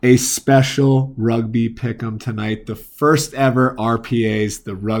a special Rugby Pick'em tonight. The first ever RPAs,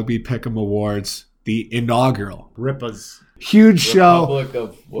 the Rugby Pick'em Awards, the inaugural. Rippas. Huge show.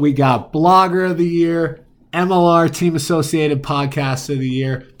 We got Blogger of the Year, MLR Team Associated Podcast of the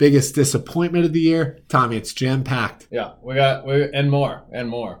Year, biggest disappointment of the year. Tommy, it's jam-packed. Yeah, and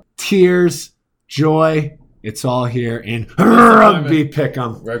more. Tears, joy, it's all here in Rugby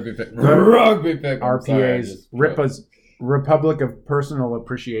Pick'em. Rugby Pick'em. RPAs. Rippas. Republic of Personal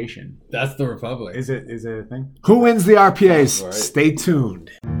Appreciation. That's the Republic. Is it a thing? Who wins the RPAs? Right. Stay tuned.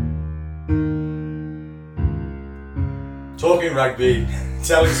 Talking rugby,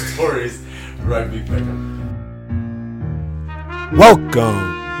 telling stories, Rugby Pick'em.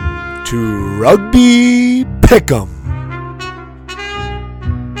 Welcome to Rugby Pick'em.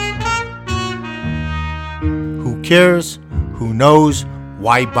 Who cares? Who knows?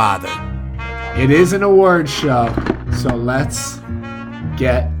 Why bother? It is an award show, so let's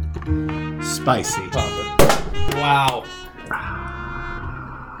get spicy. Wow.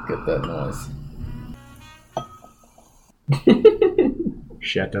 Get that noise.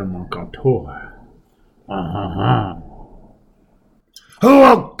 Chateau Moncontour.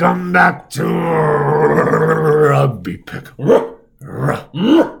 Welcome back to Rugby Pick'em.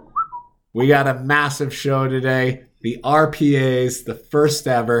 We got a massive show today. The RPAs, the first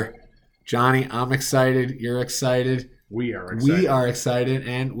ever. Johnny, I'm excited. You're excited. We are excited. We are excited.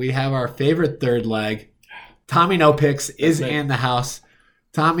 And we have our favorite third leg. Tommy No Picks is in the house.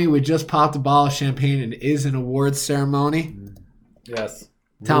 Tommy, we just popped a bottle of champagne and is an awards ceremony. Yes.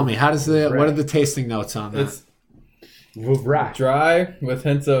 Tell me, what are the tasting notes on that? It's dry with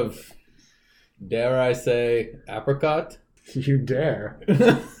hints of, dare I say, apricot. You dare.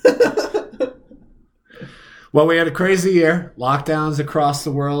 Well, we had a crazy year. Lockdowns across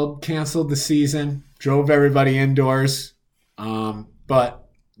the world, canceled the season, drove everybody indoors. But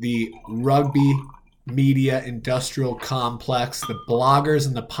the rugby media industrial complex, the bloggers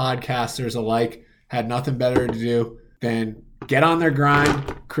and the podcasters alike had nothing better to do than get on their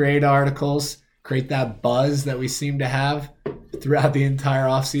grind, create articles, create that buzz that we seem to have throughout the entire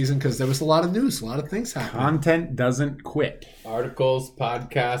offseason because there was a lot of news, a lot of things happening. Content doesn't quit. Articles,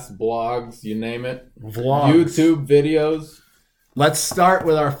 podcasts, blogs, you name it. Vlogs. YouTube videos. Let's start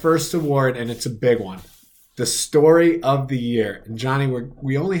with our first award, and it's a big one. The story of the year. And Johnny,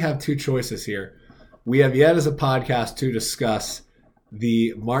 we only have two choices here. We have yet as a podcast to discuss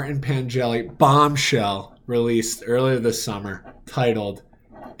the Martin Pangeli bombshell released earlier this summer titled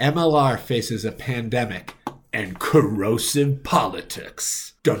MLR Faces a Pandemic and Corrosive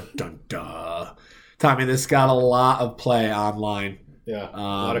Politics. Dun, dun, dun. Tommy, this got a lot of play online. Yeah, a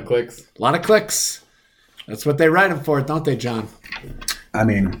lot of clicks. A lot of clicks. That's what they write them for, don't they, John? I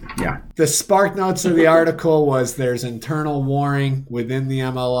mean, yeah. The spark notes of the article was there's internal warring within the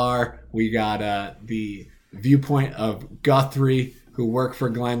MLR. We got the viewpoint of Guthrie, who worked for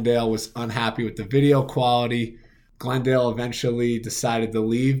Glendale, was unhappy with the video quality. Glendale eventually decided to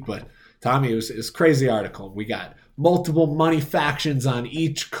leave, but Tommy, it was a crazy article. We got multiple money factions on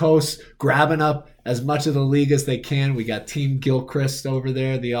each coast grabbing up as much of the league as they can. We got Team Gilchrist over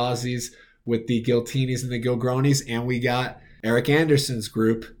there, the Aussies, with the Giltinis and the Gilgronis, and we got Eric Anderson's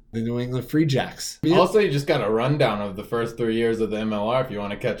group, the New England Free Jacks. Also, you just got a rundown of the first 3 years of the MLR if you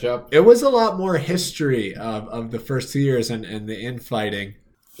want to catch up. It was a lot more history of the first 2 years and the infighting.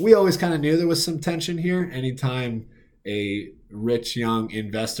 We always kind of knew there was some tension here. Anytime a rich young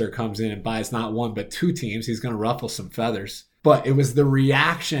investor comes in and buys not one but two teams, he's going to ruffle some feathers. But it was the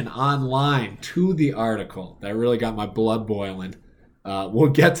reaction online to the article that really got my blood boiling. We'll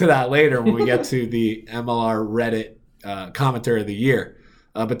get to that later when we get to the MLR Reddit commentator of the year.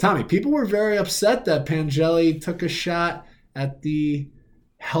 But Tommy, people were very upset that Pangeli took a shot at the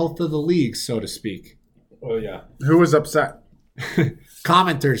health of the league, so to speak. Oh, yeah. Who was upset?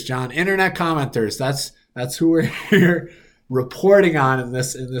 Commenters, John. Internet commenters. That's who we're here reporting on in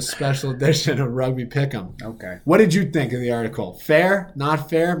this special edition of Rugby Pick'em. Okay. What did you think of the article? Fair? Not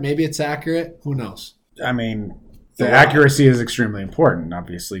fair? Maybe it's accurate? Who knows? I mean, the accuracy is extremely important,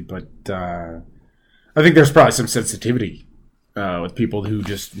 obviously, but I think there's probably some sensitivity with people who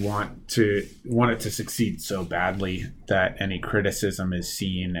just want it to succeed so badly that any criticism is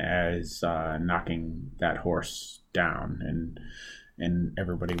seen as knocking that horse down, and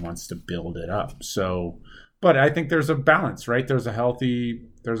everybody wants to build it up. So, but I think there's a balance, right? There's a healthy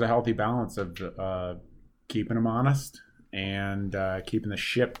balance of keeping them honest and keeping the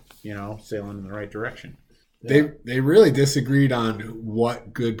ship, sailing in the right direction. They really disagreed on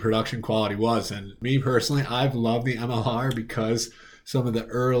what good production quality was. And me personally, I've loved the MLR because some of the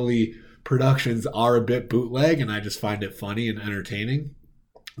early productions are a bit bootleg, and I just find it funny and entertaining.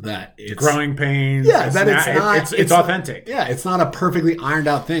 that it's growing pains. Yeah, it's that it's not. It's authentic. Yeah, it's not a perfectly ironed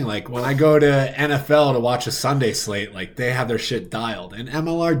out thing. Like when I go to NFL to watch a Sunday slate, like they have their shit dialed, and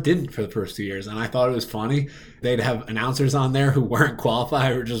MLR didn't for the first 2 years, and I thought it was funny. They'd have announcers on there who weren't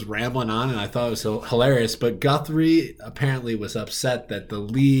qualified, who were just rambling on, and I thought it was so hilarious. But Guthrie apparently was upset that the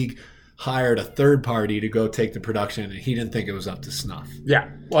league hired a third party to go take the production, and he didn't think it was up to snuff. Yeah.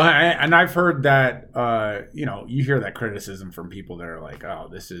 Well, and I've heard that, you hear that criticism from people that are like, oh,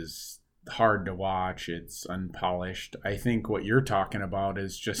 this is hard to watch. It's unpolished. I think what you're talking about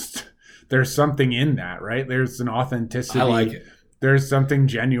is just there's something in that, right? There's an authenticity. I like it. There's something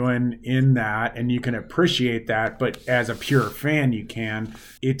genuine in that, and you can appreciate that. But as a pure fan, you can.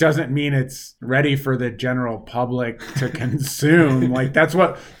 It doesn't mean it's ready for the general public to consume. Like, that's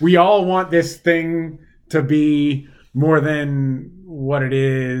what we all want this thing to be more than what it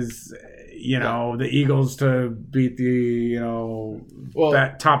is. The Eagles to beat the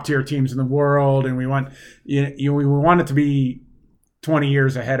that top tier teams in the world, and we want we want it to be 20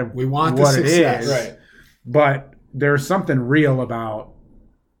 years ahead of what it is. Right. But there's something real about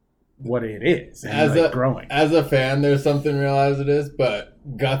what it is and growing. As a fan, there's something real as it is, but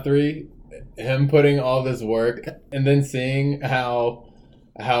Guthrie, him putting all this work and then seeing how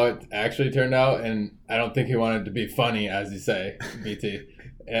it actually turned out, and I don't think he wanted to be funny, as you say, BT.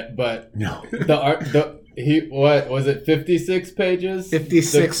 But no, what was it? 56 pages.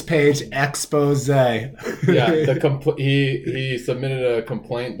 56-page expose. Yeah, he submitted a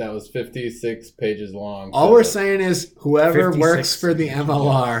complaint that was 56 pages long. All we're saying is whoever works for the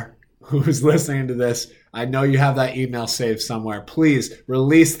MLR who's listening to this, I know you have that email saved somewhere. Please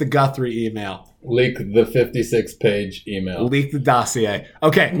release the Guthrie email. Leak the 56-page email. Leak the dossier.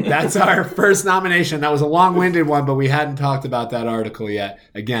 Okay, that's our first nomination. That was a long-winded one, but we hadn't talked about that article yet.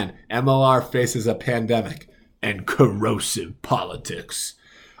 Again, MLR faces a pandemic and corrosive politics.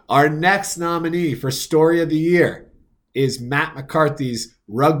 Our next nominee for Story of the Year is Matt McCarthy's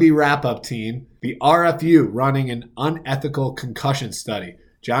rugby wrap-up team, the RFU, running an unethical concussion study.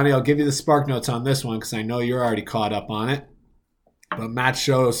 Johnny, I'll give you the spark notes on this one because I know you're already caught up on it. But Matt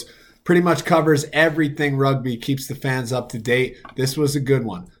shows pretty much covers everything rugby, keeps the fans up to date. This was a good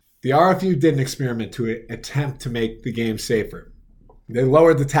one. The RFU did an experiment to attempt to make the game safer. They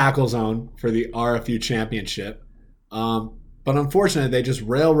lowered the tackle zone for the RFU championship. But unfortunately, they just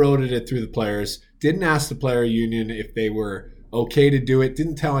railroaded it through the players, didn't ask the player union if they were okay to do it,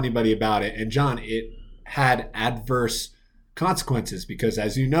 didn't tell anybody about it. And John, it had adverse consequences because,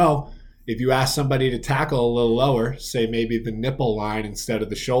 as you know, if you ask somebody to tackle a little lower, say maybe the nipple line instead of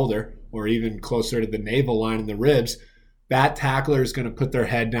the shoulder, or even closer to the navel line and the ribs, that tackler is going to put their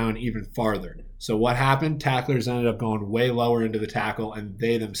head down even farther. So what happened? Tacklers ended up going way lower into the tackle, and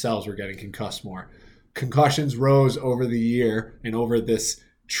they themselves were getting concussed more. Concussions rose over the year and over this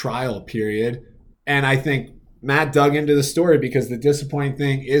trial period. And I think Matt dug into the story because the disappointing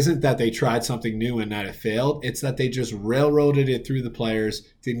thing isn't that they tried something new and that it failed. It's that they just railroaded it through the players,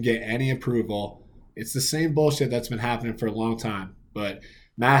 didn't get any approval. It's the same bullshit that's been happening for a long time. But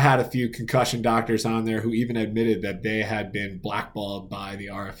Matt had a few concussion doctors on there who even admitted that they had been blackballed by the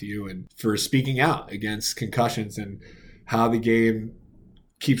RFU and for speaking out against concussions and how the game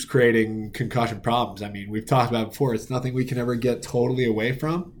keeps creating concussion problems. I mean, we've talked about it before. It's nothing we can ever get totally away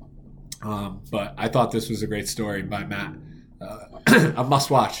from. But I thought this was a great story by Matt. A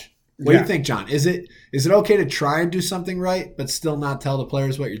must watch. What do you think, John? Is it okay to try and do something right but still not tell the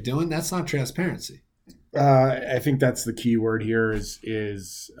players what you're doing? That's not transparency. I think that's the key word here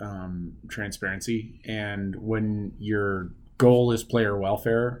is transparency. And when your goal is player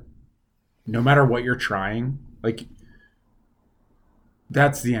welfare, no matter what you're trying, like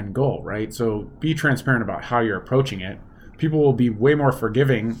that's the end goal, right? So be transparent about how you're approaching it. People will be way more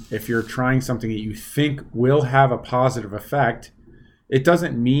forgiving if you're trying something that you think will have a positive effect. It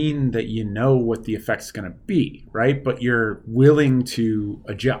doesn't mean that you know what the effect's going to be, right? But you're willing to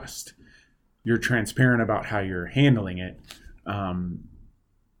adjust. You're transparent about how you're handling it.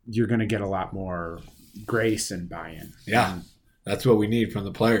 You're going to get a lot more grace and buy-in. Yeah, that's what we need from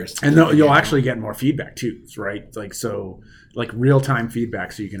the players. And you'll actually get more feedback too, right? Like real-time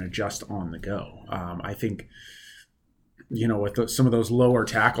feedback so you can adjust on the go. I think with some of those lower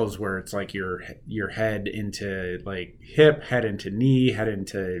tackles where it's like your head into like hip, head into knee, head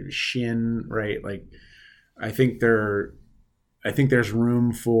into shin, right? Like I think there's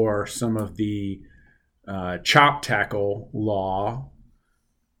room for some of the chop tackle law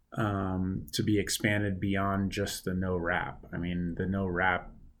to be expanded beyond just the no wrap. I mean, the no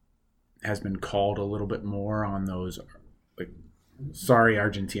wrap has been called a little bit more on those like sorry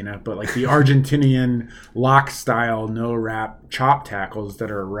Argentina, but like the Argentinian lock style no wrap chop tackles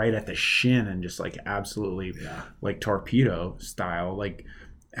that are right at the shin and just like absolutely like torpedo style. Like,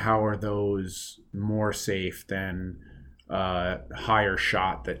 how are those more safe than higher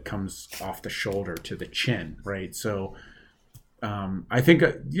shot that comes off the shoulder to the chin, right? So I think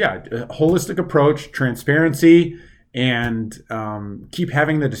a holistic approach, transparency, and keep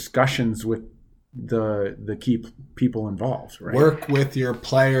having the discussions with the key people involved, right? Work with your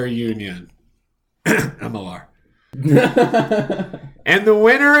player union. MLR. And the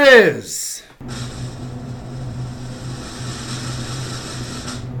winner is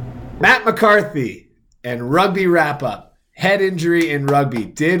Matt McCarthy and Rugby Wrap Up. Head injury in rugby.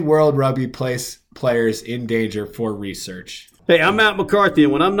 Did World Rugby place players in danger for research? Hey, I'm Matt McCarthy,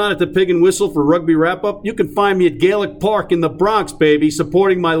 and when I'm not at the Pig and Whistle for Rugby Wrap-Up, you can find me at Gaelic Park in the Bronx, baby,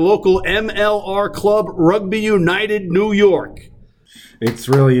 supporting my local MLR club, Rugby United New York. It's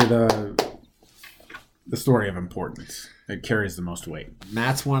really the story of importance. It carries the most weight.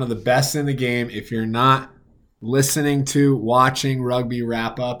 Matt's one of the best in the game. If you're not listening to, watching Rugby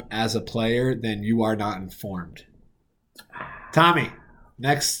Wrap-Up as a player, then you are not informed. Tommy.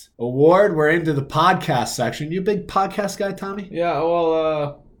 Next award, we're into the podcast section. You a big podcast guy, Tommy? Yeah,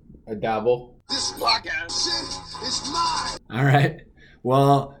 well, I dabble. This podcast shit is mine. All right.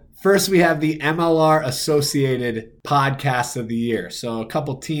 Well, first we have the MLR Associated Podcast of the Year. So a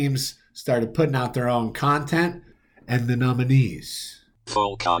couple teams started putting out their own content, and the nominees.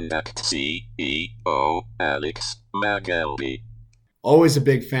 Full Contact CEO Alex Magelby. Always a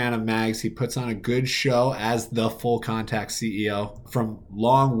big fan of Mags. He puts on a good show as the Full Contact CEO. From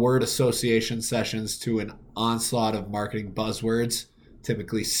long word association sessions to an onslaught of marketing buzzwords,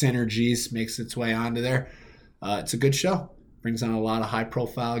 typically synergies makes its way onto there. It's a good show. Brings on a lot of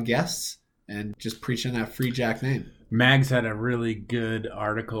high-profile guests and just preaching that Free Jack name. Mags had a really good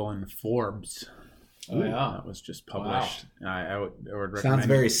article in Forbes. Oh, yeah. That was just published. Wow. I would recommend. Sounds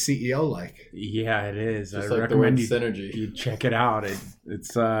very CEO-like. Yeah, it is. Just I like recommend the word synergy. You check it out.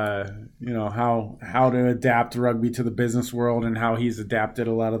 It's how to adapt rugby to the business world and how he's adapted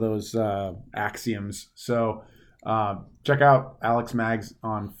a lot of those axioms. So check out Alex Mags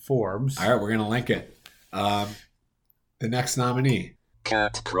on Forbes. All right, we're gonna link it. The next nominee,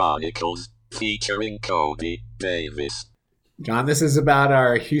 Cat Chronicles, featuring Cody Davis. John, this is about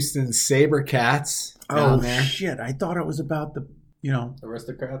our Houston SaberCats. Oh, shit. I thought it was about the,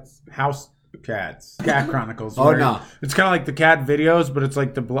 Aristocrats? House Cats. Cat Chronicles. Oh, no. It's kind of like the cat videos, but it's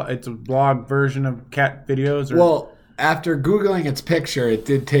like it's a blog version of cat videos. Well, after Googling its picture, it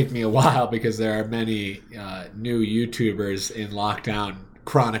did take me a while because there are many new YouTubers in lockdown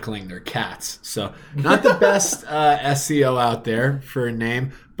chronicling their cats. So not the best SEO out there for a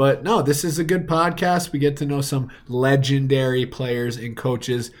name. But no, this is a good podcast. We get to know some legendary players and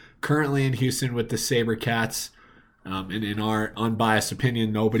coaches currently in Houston with the SaberCats. And in our unbiased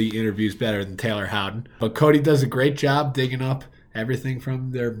opinion, nobody interviews better than Taylor Howden. But Cody does a great job digging up everything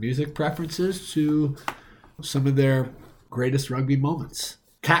from their music preferences to some of their greatest rugby moments.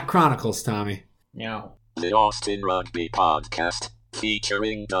 Cat Chronicles, Tommy. Meow. The Austin Rugby Podcast,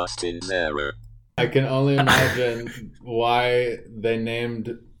 featuring Dustin Zehrer. I can only imagine why they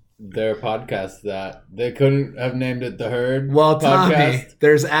named their podcast that. They couldn't have named it The Herd Well, Tommy, Podcast.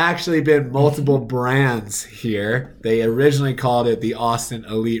 there's actually been multiple brands here. They originally called it the Austin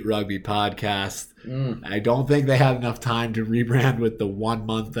Elite Rugby Podcast. I don't think they had enough time to rebrand with the 1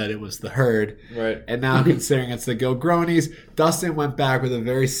 month that it was The Herd. Right. And now considering it's the Gilgronies, Dustin went back with a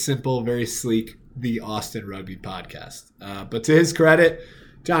very simple, very sleek, the Austin Rugby Podcast. But to his credit,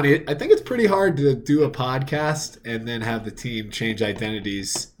 Johnny, I think it's pretty hard to do a podcast and then have the team change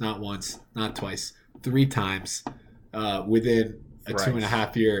identities not once, not twice, 3 times within a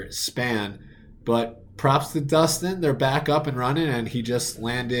 2.5 year span. But props to Dustin. They're back up and running, and he just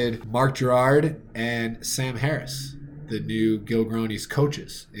landed Mark Gerard and Sam Harris, the new Gilgronies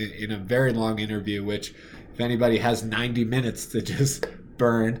coaches, in a very long interview, which if anybody has 90 minutes to just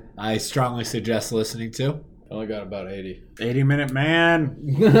burn, I strongly suggest listening to. Only got about 80. 80-minute man.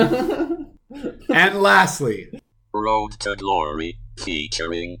 And lastly, Road to Glory,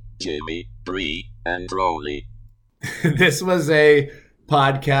 featuring Jimmy, Bree, and Rolly. this was a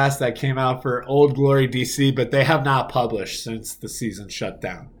podcast that came out for Old Glory DC, but they have not published since the season shut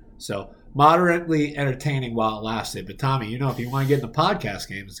down. So moderately entertaining while it lasted. But Tommy, if you want to get in the podcast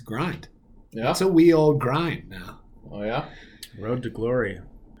game, it's a grind. Yeah. It's a wee old grind now. Oh, yeah? Road to Glory.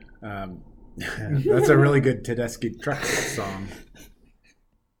 That's a really good Tedeschi Trucks song.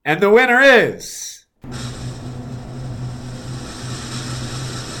 And the winner is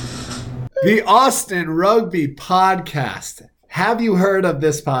the Austin Rugby Podcast. Have you heard of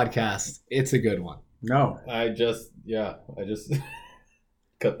this podcast? It's a good one. No. I just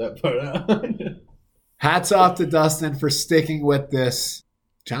cut that part out. Hats off to Dustin for sticking with this.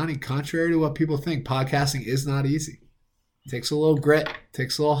 Johnny, contrary to what people think, podcasting is not easy. Takes a little grit,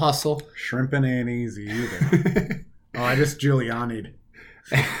 takes a little hustle. Shrimping ain't easy either. Oh, I just Giuliani'd.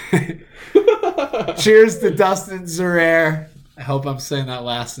 Cheers to Dustin Zerer. I hope I'm saying that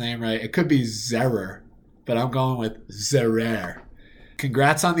last name right. It could be Zerer, but I'm going with Zerer.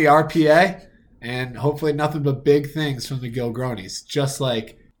 Congrats on the RPA, and hopefully nothing but big things from the Gilgronis, just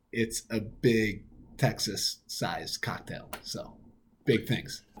like it's a big Texas-sized cocktail. So, big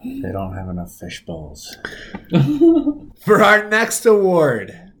things. They don't have enough fish bowls. For our next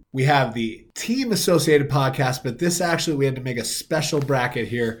award, we have the Team Associated Podcast, but this actually, we had to make a special bracket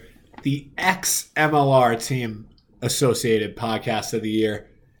here. The ex-MLR Team Associated Podcast of the Year.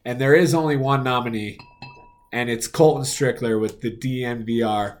 And there is only one nominee, and it's Colton Strickler with the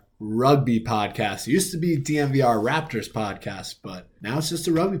DNVR Rugby Podcast. It used to be DNVR Raptors Podcast, but now it's just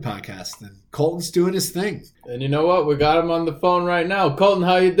a rugby podcast, and Colton's doing his thing. And you know what? We got him on the phone right now. Colton,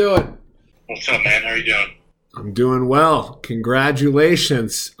 how you doing? What's up, man? How are you doing? I'm doing well.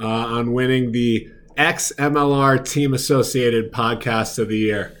 Congratulations on winning the ex-MLR Team Associated Podcast of the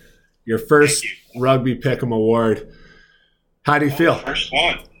Year. Your first Rugby Pick'em Award. How do you feel? First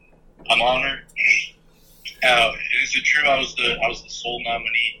one. I'm honored. Is it true I was the sole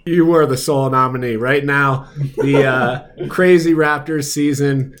nominee? You were the sole nominee. Right now, the crazy Raptors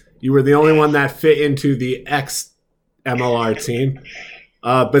season, you were the only one that fit into the ex-MLR team.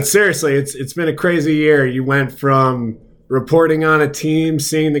 But seriously, it's been a crazy year. You went from reporting on a team,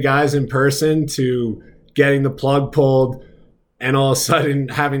 seeing the guys in person, to getting the plug pulled, and all of a sudden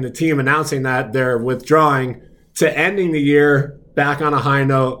having the team announcing that they're withdrawing, to ending the year back on a high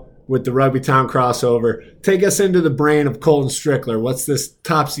note with the Rugby Town crossover. Take us into the brain of Colton Strickler. What's this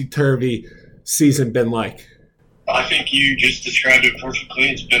topsy-turvy season been like? I think you just described it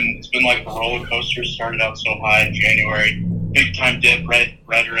perfectly. It's been like a roller coaster. Started out so high in January, big time dip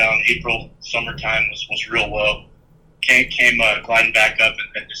right around April. Summertime was real low. Came gliding back up,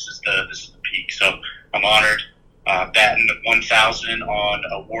 and this is the peak. So I'm honored. Batting 1,000 on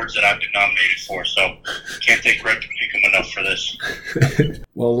awards that I've been nominated for, so can't thank Rugby Pick'em enough for this.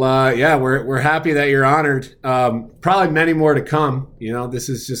 Well, yeah, we're happy that you're honored. Probably many more to come. You know, this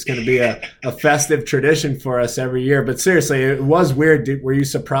is just going to be a festive tradition for us every year. But seriously, it was weird. Were you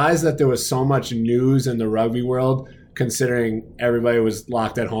surprised that there was so much news in the rugby world, considering everybody was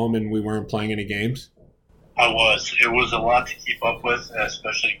locked at home and we weren't playing any games? I was. It was a lot to keep up with,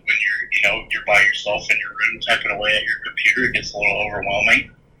 especially when you're by yourself in your room typing away at your computer. It gets a little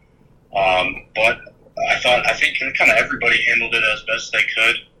overwhelming. But I think kind of everybody handled it as best they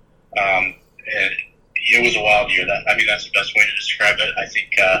could. And it was a wild year. That's the best way to describe it. I think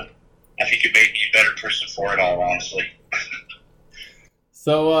it made me a better person for it all, honestly.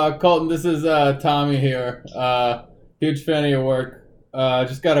 So, Colton, this is Tommy here. Huge fan of your work.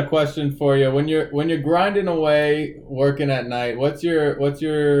 Just got a question for you. When you're grinding away, working at night, what's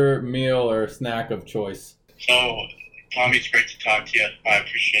your meal or snack of choice? So, Tommy, it's great to talk to you. I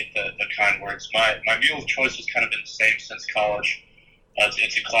appreciate the kind words. My meal of choice has kind of been the same since college.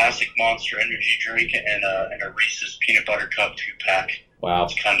 It's a classic Monster energy drink and a Reese's peanut butter cup 2-pack. Wow,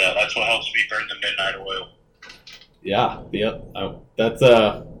 that's what helps me burn the midnight oil. Yeah, yep.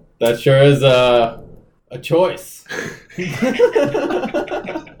 That sure is a choice.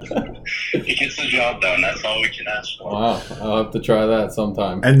 It gets the job done. That's all we can ask for. Wow, I'll have to try that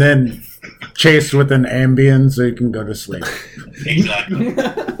sometime. And then chased with an Ambien so you can go to sleep. Exactly.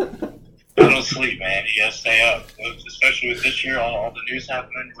 I don't sleep, man. You gotta stay up. Especially with this year, all the news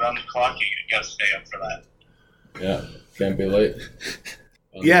happening around the clock, you gotta stay up for that. Yeah, can't be late.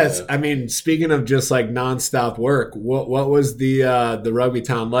 Yes, I mean, speaking of just like nonstop work, what was the Rugby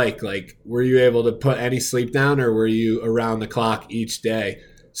Town like? Like, were you able to put any sleep down, or were you around the clock each day?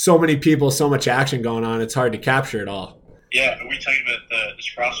 So many people, so much action going on. It's hard to capture it all. Yeah, are we talking about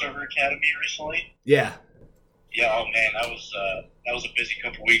this crossover academy recently? Yeah. Yeah. Oh man, that was a busy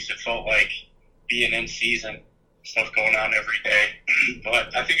couple weeks. It felt like being in season, stuff going on every day.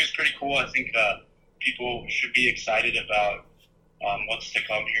 But I think it's pretty cool. I think people should be excited about what's to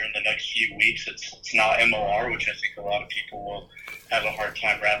come here in the next few weeks. It's not MLR, which I think a lot of people will have a hard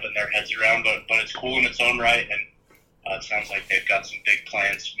time wrapping their heads around, but it's cool in its own right, and it sounds like they've got some big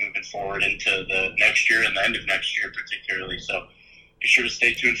plans moving forward into the next year and the end of next year particularly. So be sure to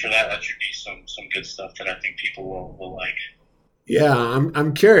stay tuned for that. That should be some good stuff that I think people will like. Yeah,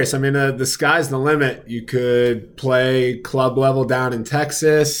 I'm curious. I mean, the sky's the limit. You could play club level down in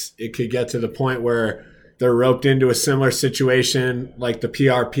Texas. It could get to the point where they're roped into a similar situation like the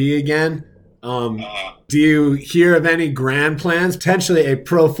PRP again. Do you hear of any grand plans? Potentially a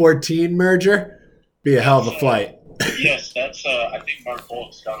Pro 14 merger? Be a hell of a flight. Yes, that's. I think Mark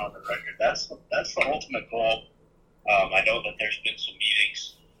Holt's done on the record. That's the ultimate goal. I know that there's been some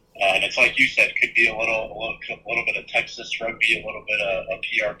meetings, and it's like you said, could be a little bit of Texas rugby, a little bit of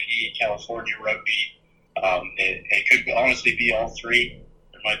PRP, California rugby. It could honestly be all three.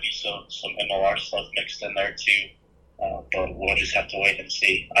 There might be some MLR stuff mixed in there too, but we'll just have to wait and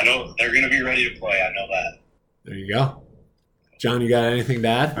see. I know they're going to be ready to play. I know that. There you go. John, you got anything to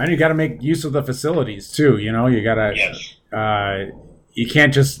add? And you got to make use of the facilities too. You know, you got to. Yes. You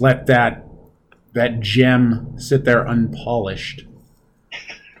can't just let that gem sit there unpolished.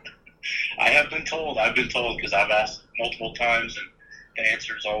 I've been told because I've asked multiple times, and the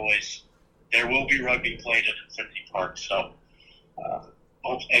answer is always there will be rugby played at Infinity Park. So,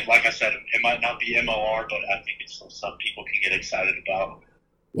 like I said, it might not be MLR, but I think it's still something people can get excited about.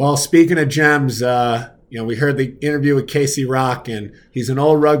 Well, speaking of gems, we heard the interview with Casey Rock, and he's an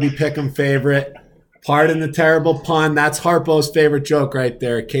old Rugby Pick'em favorite. Pardon the terrible pun. That's Harpo's favorite joke right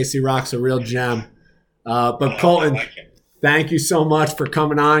there. Casey Rock's a real gem. But Colton, thank you so much for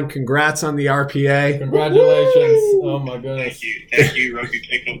coming on. Congrats on the RPA. Congratulations. Woo! Oh, my goodness. Thank you, Rugby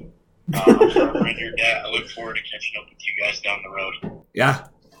Pick'em. I'm sorry for your dad. I look forward to catching up with you guys down the road. Yeah.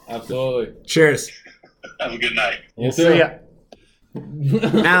 Absolutely. Cheers. Have a good night. You See too. ya.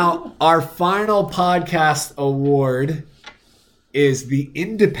 Now, our final podcast award is the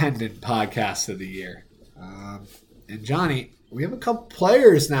Independent Podcast of the Year. And Johnny, we have a couple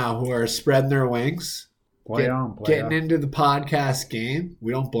players now who are spreading their wings. Getting into the podcast game.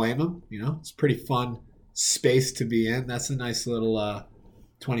 We don't blame them. It's a pretty fun space to be in. That's a nice little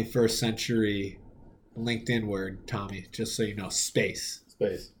 21st century LinkedIn word, Tommy, just so you know. Space.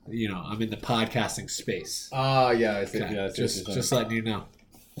 I'm in the podcasting space. Yeah, I see. Okay. Yeah, I see just letting you know.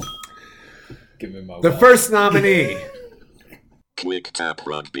 Give me my The first nominee. Quick Tap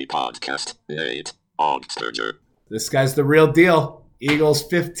Rugby Podcast, Nate Odsberger. This guy's the real deal. Eagles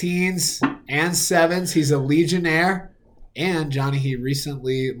 15s and 7s. He's a Legionnaire. And, Johnny, he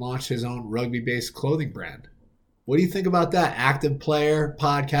recently launched his own rugby-based clothing brand. What do you think about that? Active player,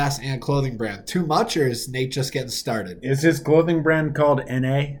 podcast, and clothing brand. Too much, or is Nate just getting started? Is his clothing brand called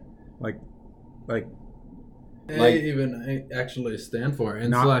NA? Like even actually stand for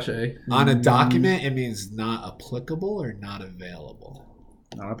N/A. On a document, it means not applicable or not available.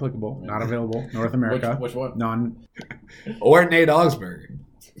 Not applicable. Not available. North America. Which one? None. Or Nate Augsburger.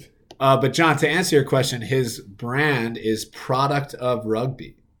 But John, to answer your question, his brand is Product of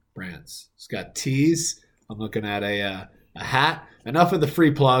Rugby brands. He's got tees. I'm looking at a hat. Enough of the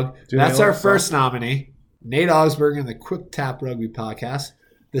free plug. That's our first nominee, Nate Augsburger and the Quick Tap Rugby Podcast.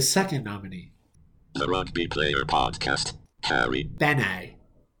 The second nominee, The Rugby Player Podcast, Harry Bene.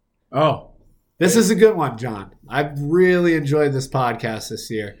 Oh. This is a good one, John. I've really enjoyed this podcast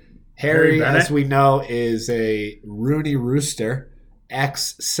this year. Harry, as we know, is a Rooney Rooster,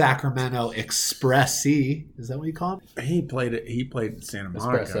 ex-Sacramento Expressee. Is that what you call him? He played Santa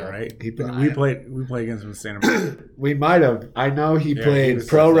Monica, Espresso. right? We played against him in Santa Monica. We might have. I know he played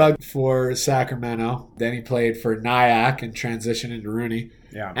pro rugby for Sacramento. Then he played for Nyack and transitioned into Rooney.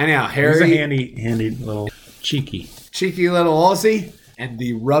 Yeah. Anyhow, Harry, he's a handy little cheeky little Aussie, and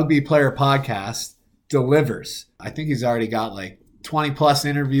the Rugby Player Podcast delivers. I think he's already got like 20 plus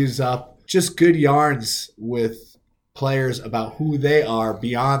interviews up. Just good yarns with players about who they are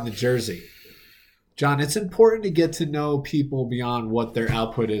beyond the jersey. John, it's important to get to know people beyond what their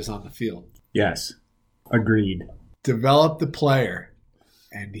output is on the field. Yes. Agreed. Develop the player,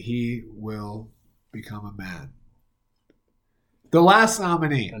 and he will become a man. The last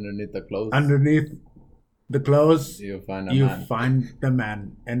nominee. Underneath the clothes. Underneath the clothes, you find the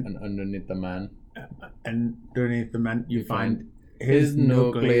man. And underneath the man. Underneath the man, you find his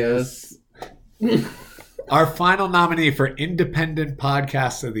nucleus. Our final nominee for Independent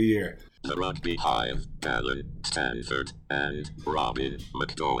Podcast of the Year. The Rugby Hive, Alan Stanford, and Robin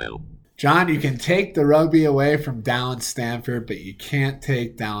McDowell. John, you can take the rugby away from Dallin Stanford, but you can't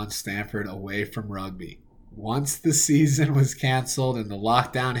take Dallin Stanford away from rugby. Once the season was canceled and the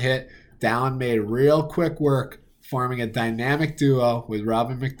lockdown hit, Dallin made real quick work forming a dynamic duo with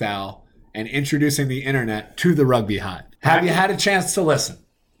Robin McDowell and introducing the internet to the Rugby Hive. Have you had a chance to listen?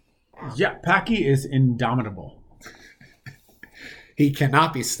 Yeah, Packy is indomitable. He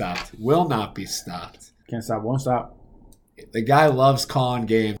cannot be stopped, will not be stopped. Can't stop, won't stop. The guy loves calling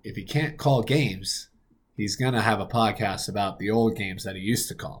games. If he can't call games, he's going to have a podcast about the old games that he used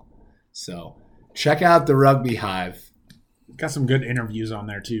to call. So check out the Rugby Hive. Got some good interviews on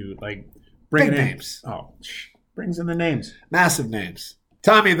there too. Like Big names. Oh, brings in the names. Massive names.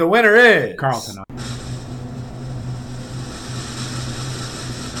 Tommy, the winner is... Carlton.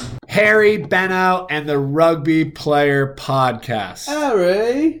 Harry Beno and the Rugby Player Podcast.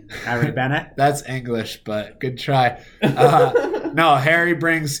 Harry Bennett. That's English, but good try. No, Harry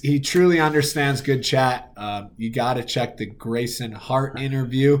he truly understands good chat. You got to check the Grayson Hart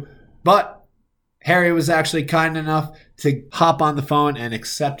interview. But Harry was actually kind enough to hop on the phone and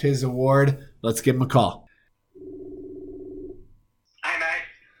accept his award. Let's give him a call. Hey, mate.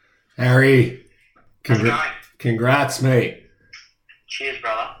 Harry, How's it going? congrats, mate. Cheers,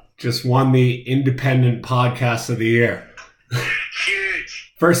 brother. Just won the Independent Podcast of the Year.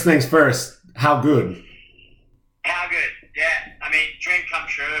 Huge. First things first, how good? How good? Yeah. I mean, dream come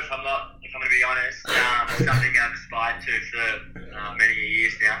true if I'm going to be honest. Something I've aspired to for many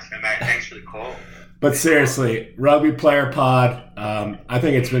years now. So, mate, thanks for the call. But seriously, Rugby Player Pod, I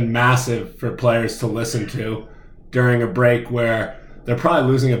think it's been massive for players to listen to during a break where they're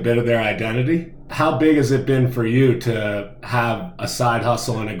probably losing a bit of their identity. How big has it been for you to have a side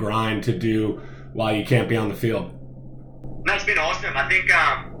hustle and a grind to do while you can't be on the field? No, it's been awesome. I think,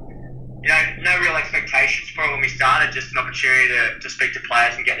 no real expectations for it when we started, just an opportunity to speak to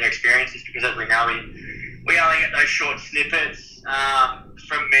players and get their experiences, because as we know, we only get those short snippets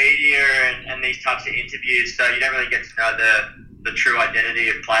from media and these types of interviews, so you don't really get to know the true identity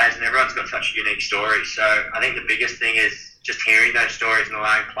of players, and everyone's got such a unique story. So I think the biggest thing is just hearing those stories and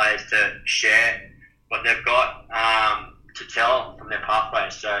allowing players to share what they've got to tell from their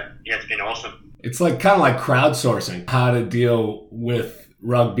pathways. So, yeah, it's been awesome. It's kind of like crowdsourcing, how to deal with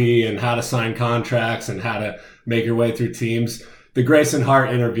rugby and how to sign contracts and how to make your way through teams. The Grayson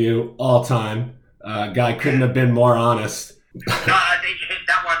Hart interview, all time. Guy couldn't have been more honest. No, I think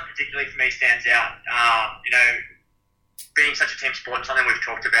that one particularly for me stands out. Being such a team sport, something we've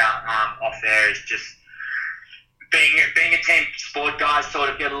talked about off there, is just being a team sport, guys sort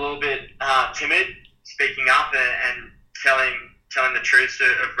of get a little bit timid speaking up and telling the truths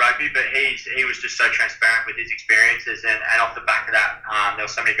of rugby, but he was just so transparent with his experiences, and off the back of that, there were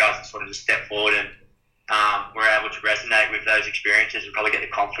so many guys that sort of just stepped forward and were able to resonate with those experiences and probably get the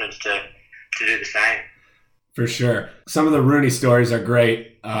confidence to do the same. For sure. Some of the Rooney stories are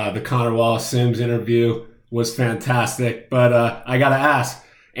great. The Connor Wallace-Sims interview was fantastic, but I got to ask,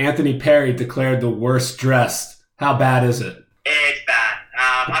 Anthony Perry declared the worst dressed. How bad is it? Yeah, it's bad.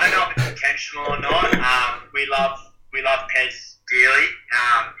 I don't know if it's intentional or not. We love Pez dearly.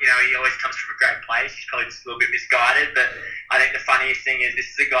 He always comes from a great place. He's probably just a little bit misguided, but I think the funniest thing is this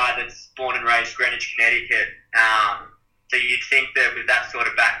is a guy that's born and raised Greenwich, Connecticut. So you'd think that with that sort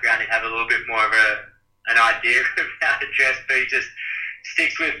of background, he'd have a little bit more of an idea of how to dress, but he just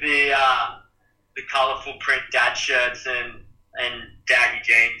sticks with the colourful print dad shirts and daggy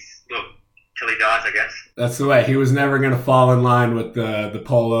jeans. Look, till he dies, I guess. That's the way. He was never going to fall in line with the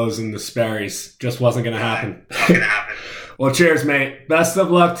polos and the Sperry's. Just wasn't going to happen. Not going to happen. Well, cheers, mate. Best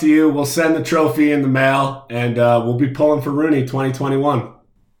of luck to you. We'll send the trophy in the mail, and we'll be pulling for Rooney 2021. No,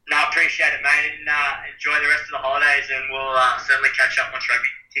 I appreciate it, mate. And enjoy the rest of the holidays, and we'll certainly catch up once rugby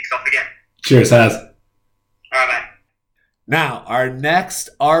kicks off again. Cheers, Haz. All right, mate. Now, our next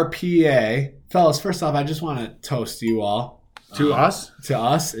RPA. Fellas, first off, I just want to toast you all. To us? To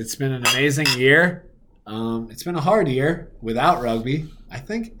us. It's been an amazing year. It's been a hard year without rugby. I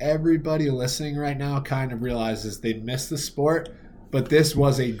think everybody listening right now kind of realizes they missed the sport, but this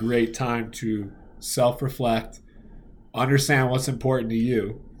was a great time to self-reflect, understand what's important to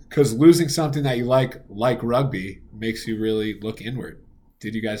you, because losing something that you like rugby makes you really look inward.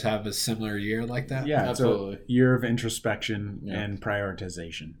 Did you guys have a similar year like that? Yeah, absolutely. It's a year of introspection and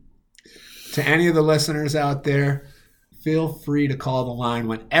prioritization. To any of the listeners out there, feel free to call the line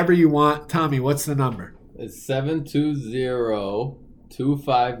whenever you want. Tommy, what's the number? It's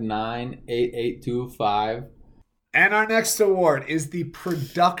 720-259-8825. And our next award is the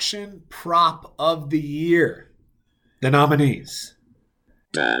Production Prop of the Year. The nominees.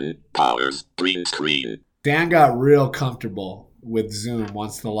 Dan Powers, green screen. Dan got real comfortable with Zoom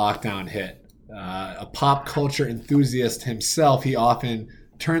once the lockdown hit. A pop culture enthusiast himself, he often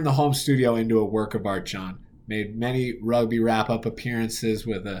turned the home studio into a work of art, John. Made many rugby wrap-up appearances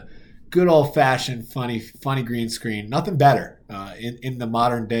with a good old-fashioned funny green screen. Nothing better in the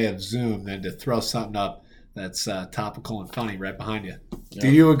modern day of Zoom than to throw something up that's topical and funny right behind you. Yeah. Do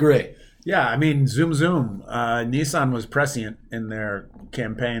you agree? Yeah, I mean, Zoom. Nissan was prescient in their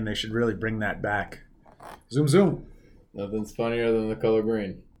campaign. They should really bring that back. Zoom. Nothing's funnier than the color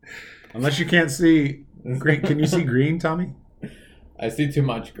green. Unless you can't see green. Can you see green, Tommy? I see too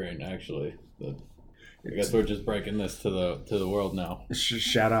much green, actually. But... I guess we're just breaking this to the world now.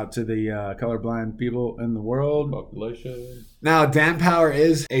 Shout out to the colorblind people in the world. Population. Now, Dan Power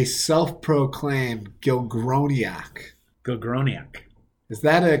is a self-proclaimed Gilgroniac. Gilgroniac. Is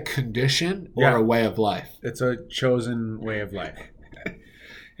that a condition or a way of life? It's a chosen way of life.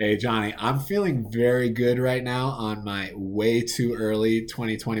 Hey, Johnny, I'm feeling very good right now on my way too early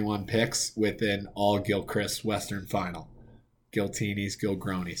 2021 picks with an all Gilchrist Western final. Giltinis,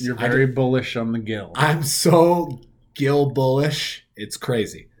 Gilgronis. You're very bullish on the Gil. I'm so Gil bullish. It's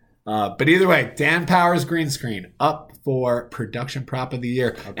crazy. But either way, Dan Power's green screen up for production prop of the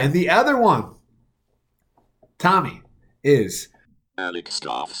year. Okay. And the other one, Tommy, is Alex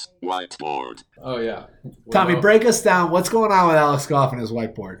Goff's whiteboard. Oh, yeah. Tommy, break us down. What's going on with Alex Goff and his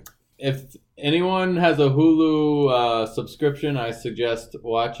whiteboard? If anyone has a Hulu subscription, I suggest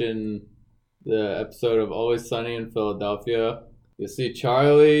watching the episode of Always Sunny in Philadelphia. You see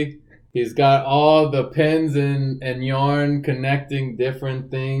Charlie. He's got all the pins and yarn connecting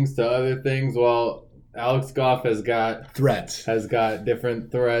different things to other things, while Alex Goff has got threads. Has got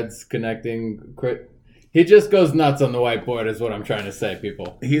different threads connecting. He just goes nuts on the whiteboard is what I'm trying to say,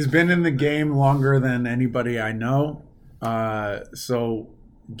 people. He's been in the game longer than anybody I know. So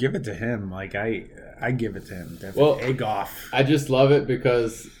give it to him. Like I give it to him. Definitely. Well, egg off. I just love it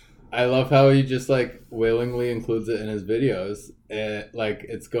because I love how he just like willingly includes it in his videos. And like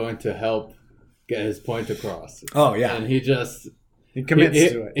it's going to help get his point across. Oh yeah. And he commits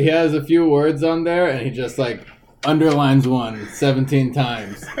to it. He has a few words on there and he just like underlines one 17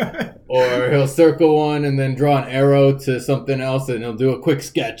 times. Or he'll circle one and then draw an arrow to something else and he'll do a quick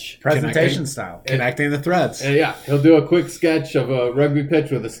sketch. Presentation style. Connecting the threads. And yeah, he'll do a quick sketch of a rugby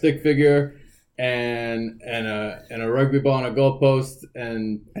pitch with a stick figure and a rugby ball and a goalpost.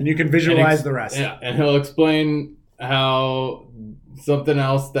 And you can visualize the rest. Yeah, and he'll explain how something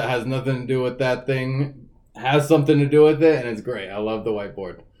else that has nothing to do with that thing has something to do with it, and it's great. I love the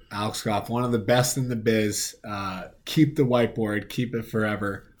whiteboard. Alex Goff, one of the best in the biz. Keep the whiteboard. Keep it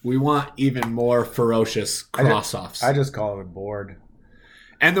forever. We want even more ferocious cross-offs. I just call it a board.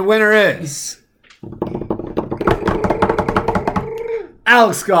 And the winner is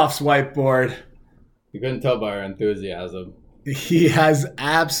Alex Goff's whiteboard. You couldn't tell by our enthusiasm. He has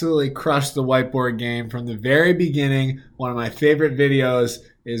absolutely crushed the whiteboard game from the very beginning. One of my favorite videos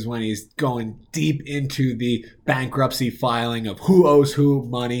is when he's going deep into the bankruptcy filing of who owes who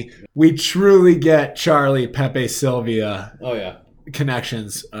money. We truly get Charlie Pepe Sylvia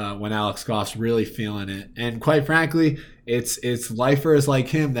connections when Alex Goff's really feeling it. And quite frankly, it's lifers like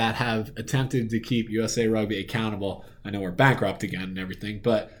him that have attempted to keep USA Rugby accountable. I know we're bankrupt again and everything,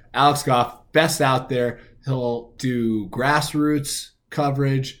 but Alex Goff, best out there. He'll do grassroots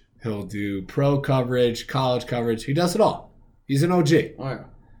coverage. He'll do pro coverage, college coverage. He does it all. He's an OG. Oh, yeah.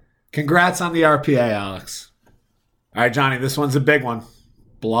 Congrats on the RPA, Alex. All right, Johnny, this one's a big one.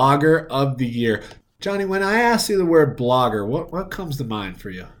 Blogger of the year. Johnny, when I ask you the word blogger, what comes to mind for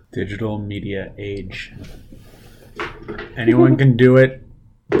you? Digital media age. Anyone can do it,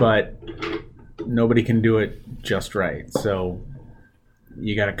 but nobody can do it just right. So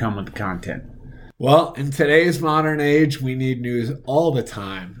you got to come with the content. Well, in today's modern age, we need news all the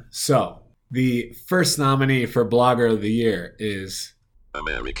time. So, the first nominee for Blogger of the Year is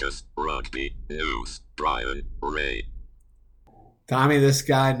America's Rugby News, Brian Ray. Tommy, this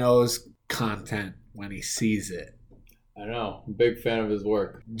guy knows content when he sees it. I know. I'm a big fan of his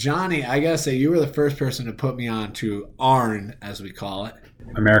work. Johnny, I gotta say, you were the first person to put me on to ARN, as we call it.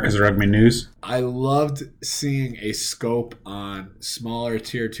 America's Rugby News. I loved seeing a scope on smaller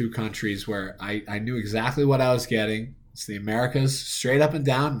tier 2 countries where I knew exactly what I was getting. It's the Americas, straight up and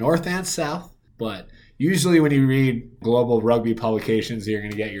down, north and south. But usually when you read global rugby publications, you're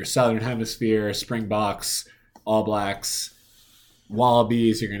going to get your Southern Hemisphere, Springboks, All Blacks,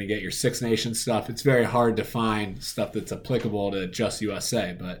 Wallabies. You're going to get your Six Nations stuff. It's very hard to find stuff that's applicable to just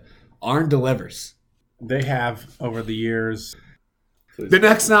USA. But ARN delivers. They have, over the years. The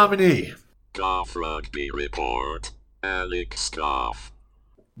next nominee. Goff Rugby Report, Alex Goff.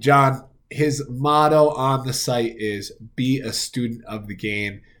 John, his motto on the site is be a student of the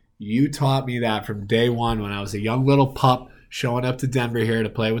game. You taught me that from day one when I was a young little pup showing up to Denver here to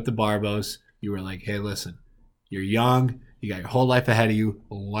play with the Barbos. You were like, hey, listen, you're young. You got your whole life ahead of you.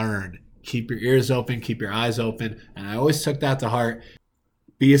 Learn. Keep your ears open. Keep your eyes open. And I always took that to heart.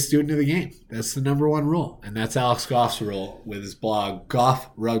 Be a student of the game. That's the number one rule. And that's Alex Goff's rule with his blog, Goff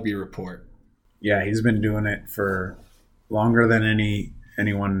Rugby Report. Yeah, he's been doing it for longer than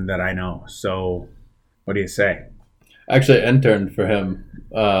anyone that I know. So what do you say? I actually interned for him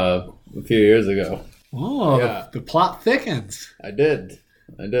a few years ago. Oh, yeah. The plot thickens. I did.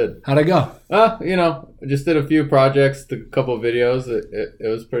 I did. How'd it go? I just did a few projects, a couple of videos. It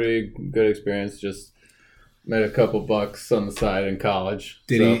was pretty good experience. Just made a couple bucks on the side in college.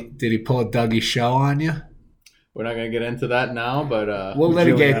 Did he pull a Dougie show on you? We're not gonna get into that now, but we'll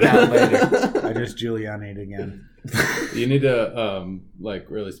litigate that later. I just Giuliani'd again. You need to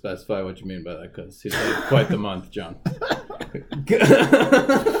really specify what you mean by that, because he's had quite the month, John.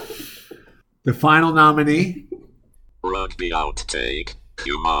 The final nominee. Rugby outtake,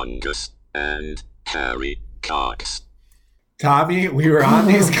 Humongous, and Harry Cox. Tommy, we were on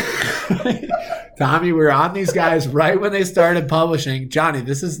these guys right when they started publishing. Johnny,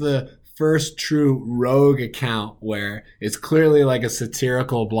 this is the first true rogue account where it's clearly like a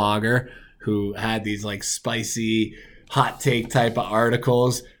satirical blogger who had these like spicy hot take type of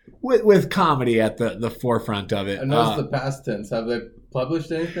articles with comedy at the forefront of it. I know it's the past tense. Have they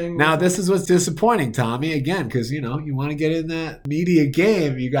published anything? Now, this is what's disappointing, Tommy, again, because, you want to get in that media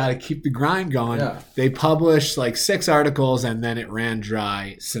game. You got to keep the grind going. Yeah. They published like 6 articles, and then it ran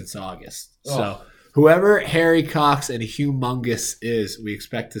dry since August. Oh. So whoever Harry Cox and Humongous is, we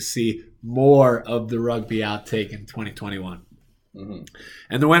expect to see more of the rugby outtake in 2021. Mm-hmm.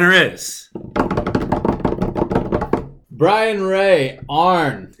 And the winner is... Brian Ray,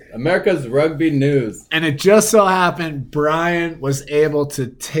 ARN, America's Rugby News. And it just so happened Brian was able to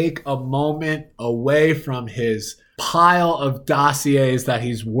take a moment away from his pile of dossiers that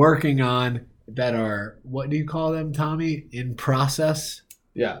he's working on that are, what do you call them, Tommy? In process?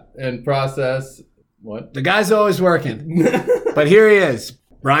 Yeah, in process. What? The guy's always working. But here he is.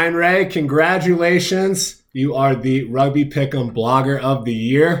 Brian Ray, congratulations. You are the Rugby Pick'em Blogger of the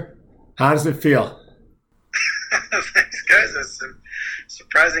Year. How does it feel? Thanks, guys. That's a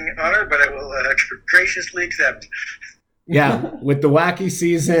surprising honor, but I will graciously accept. Yeah, with the wacky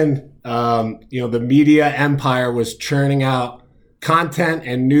season, the media empire was churning out content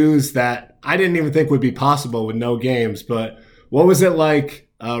and news that I didn't even think would be possible with no games. But what was it like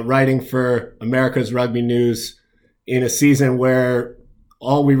writing for America's Rugby News in a season where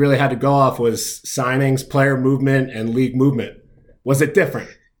all we really had to go off was signings, player movement, and league movement? Was it different?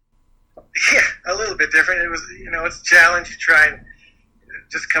 Yeah, a little bit different. It was, it's a challenge to try and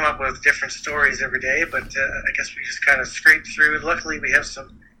just come up with different stories every day, but I guess we just kind of scraped through. Luckily, we have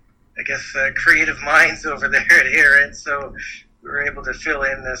some, creative minds over there at Aaron, so we were able to fill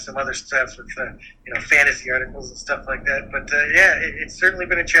in some other stuff with, fantasy articles and stuff like that. But, it's certainly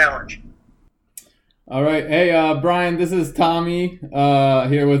been a challenge. All right. Hey, Brian, this is Tommy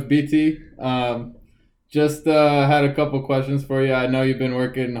here with BT. Just had a couple questions for you. I know you've been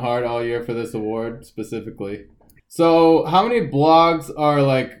working hard all year for this award specifically. So how many blogs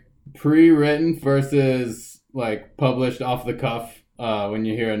are pre-written versus published off the cuff when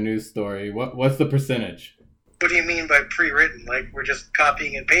you hear a news story? What's the percentage? What do you mean by pre-written? We're just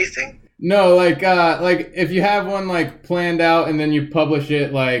copying and pasting? No, if you have one planned out and then you publish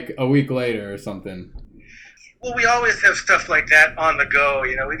it a week later or something. Well, we always have stuff like that on the go.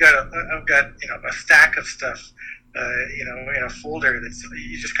 I've got a stack of stuff, in a folder that's,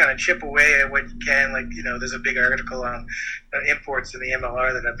 you just kind of chip away at what you can. There's a big article on imports in the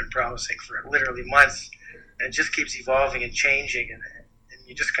MLR that I've been promising for literally months, and it just keeps evolving and changing. And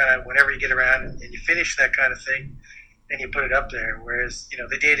you just kind of, whenever you get around and you finish that kind of thing, then you put it up there. Whereas,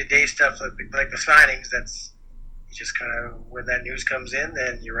 the day-to-day stuff, like the signings, that's you just kind of, when that news comes in,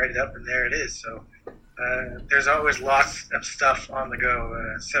 then you write it up and there it is. So there's always lots of stuff on the go.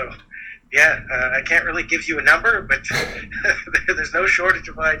 I can't really give you a number, but there's no shortage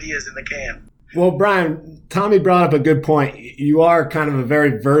of ideas in the can. Well, Brian, Tommy brought up a good point. You are kind of a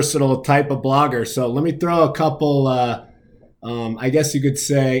very versatile type of blogger. So let me throw a couple, I guess you could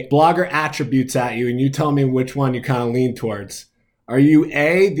say, blogger attributes at you, and you tell me which one you kind of lean towards. Are you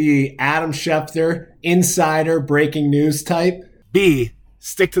A, the Adam Schefter, insider, breaking news type? B,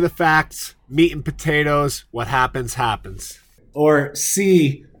 stick to the facts, meat and potatoes, what happens, happens? Or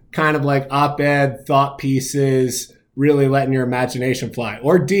C, kind of like op-ed, thought pieces, really letting your imagination fly?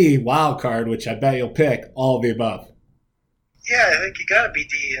 Or D, wild card, which I bet you'll pick, all of the above? Yeah, I think you got to be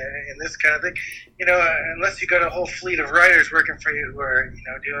D in this kind of thing. Unless you got a whole fleet of writers working for you who are,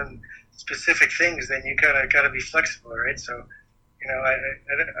 doing specific things, then you got to be flexible, right? So,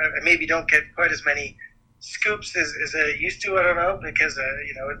 I maybe don't get quite as many scoops as I used to. I don't know, because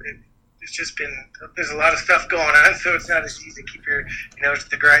it's just been, there's a lot of stuff going on, so it's not as easy to keep your to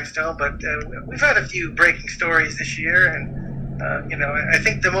the grindstone. But we've had a few breaking stories this year, and I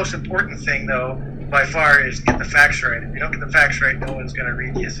think the most important thing though by far is get the facts right. If you don't get the facts right, no one's going to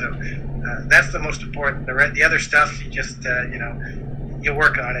read you. So that's the most important. The other stuff, you just you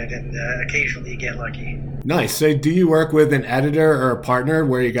work on it, and occasionally you get lucky. Nice. So do you work with an editor or a partner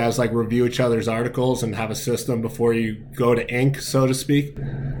where you guys like review each other's articles and have a system before you go to ink, so to speak?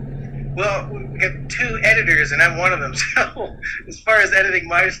 Well, we got 2 editors, and I'm one of them. So as far as editing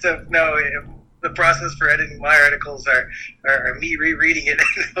my stuff, no, the process for editing my articles are me rereading it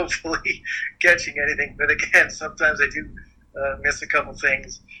and hopefully catching anything. But again, sometimes I do miss a couple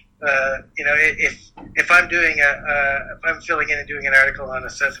things. If I'm doing if I'm filling in and doing an article on a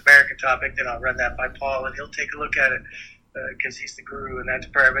South American topic, then I'll run that by Paul, and he'll take a look at it because he's the guru in that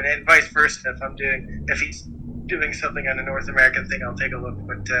department, and vice versa. If he's doing something on a North American thing, I'll take a look.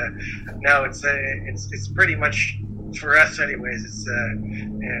 But no, it's pretty much for us, anyways. It's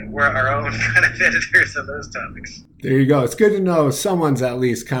we're our own kind of editors on those topics. There you go. It's good to know someone's at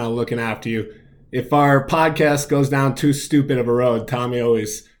least kind of looking after you. If our podcast goes down too stupid of a road, Tommy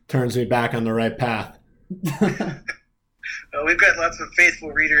always turns me back on the right path. We've got lots of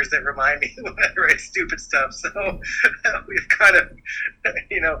faithful readers that remind me when I write stupid stuff. So we've kind of,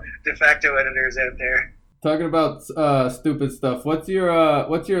 de facto editors out there. Talking about stupid stuff, what's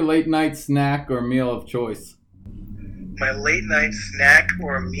your late night snack or meal of choice? My late night snack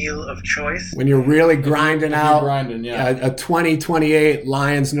or meal of choice? When you're really grinding out yeah. a 2028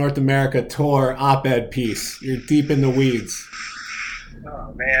 Lions North America tour op-ed piece. You're deep in the weeds.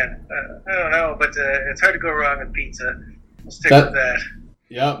 Oh, man. I don't know, but it's hard to go wrong with pizza. We'll stick with that.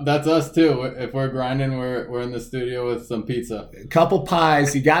 Yep, that's us too. If we're grinding, we're in the studio with some pizza. A couple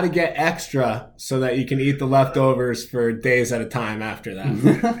pies. You got to get extra so that you can eat the leftovers for days at a time after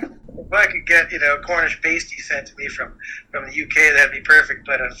that. If I could get, Cornish pasty sent to me from the UK, that'd be perfect.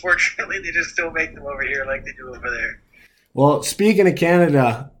 But unfortunately, they just don't make them over here like they do over there. Well, speaking of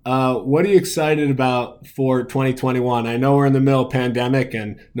Canada, what are you excited about for 2021? I know we're in the middle of pandemic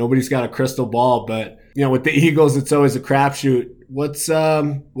and nobody's got a crystal ball, but with the Eagles, it's always a crapshoot. What's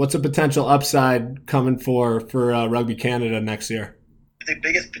a potential upside coming for Rugby Canada next year? The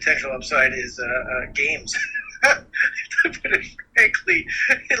biggest potential upside is games. To put it frankly,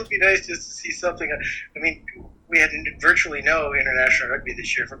 it'll be nice just to see something. I mean, we had virtually no international rugby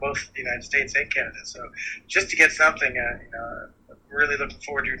this year for both the United States and Canada. So just to get something, really looking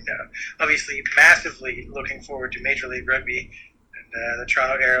forward to. Obviously, massively looking forward to Major League Rugby and the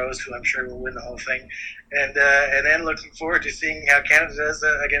Toronto Arrows, who I'm sure will win the whole thing, and then looking forward to seeing how Canada does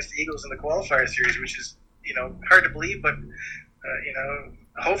against the Eagles in the qualifier series, which is hard to believe, but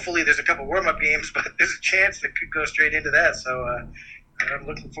hopefully there's a couple warm-up games, but there's a chance that could go straight into that. So I'm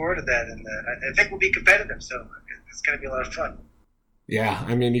looking forward to that, and I think we'll be competitive. So it's going to be a lot of fun. Yeah,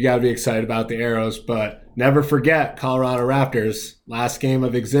 I mean, you got to be excited about the Arrows, but never forget Colorado Raptors, last game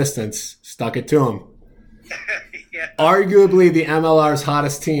of existence, stuck it to them. Yeah. Arguably the MLR's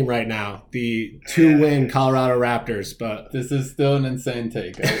hottest team right now, the 2-win Colorado Raptors. But this is still an insane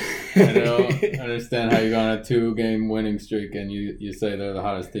take. I don't understand how you go on a 2-game winning streak and you say they're the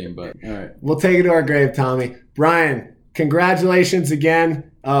hottest team, but all right. We'll take it to our grave, Tommy. Brian, congratulations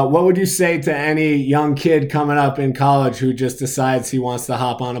again. What would you say to any young kid coming up in college who just decides he wants to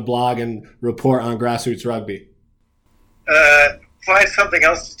hop on a blog and report on grassroots rugby? Find something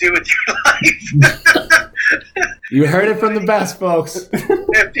else to do with your life. You heard it from the best, folks.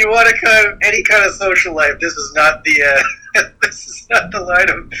 If you want any kind of social life, this is not the line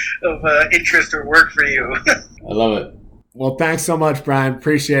of interest or work for you. I love it. Well, thanks so much, Brian.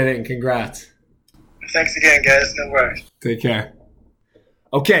 Appreciate it, and congrats. Thanks again, guys. No worries. Take care.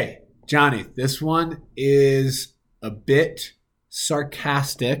 Okay, Johnny, this one is a bit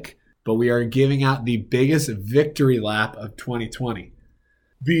sarcastic, but we are giving out the biggest victory lap of 2020.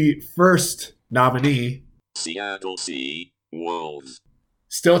 The first nominee, Seattle Sea Wolves.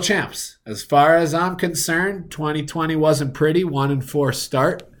 Still champs. As far as I'm concerned, 2020 wasn't pretty, 1-4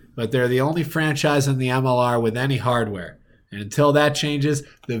 start, but they're the only franchise in the MLR with any hardware. And until that changes,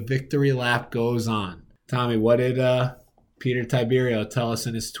 the victory lap goes on. Tommy, what did Peter Tiberio tell us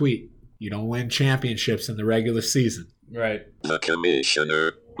in his tweet? You don't win championships in the regular season. Right. The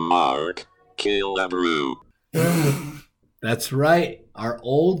commissioner, Mark Killebrew. That's right. Our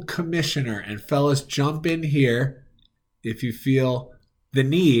old commissioner. And fellas, jump in here if you feel the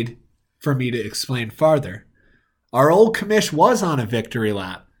need for me to explain farther. Our old commish was on a victory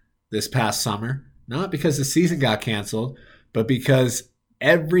lap this past summer, not because the season got canceled, but because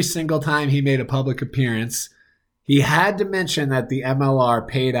every single time he made a public appearance, he had to mention that the MLR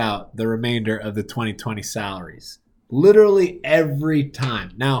paid out the remainder of the 2020 salaries. Literally every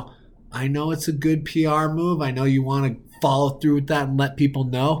time. Now, I know it's a good PR move. I know you want to follow through with that and let people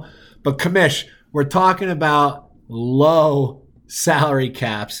know. But commish, we're talking about low salary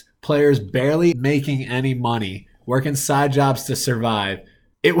caps, players barely making any money, working side jobs to survive.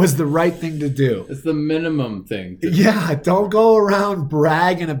 It was the right thing to do. It's the minimum thing. Yeah, don't go around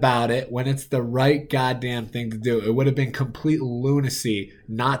bragging about it when it's the right goddamn thing to do. It would have been complete lunacy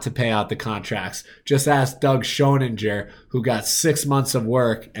not to pay out the contracts. Just ask Doug Schoeninger, who got 6 months of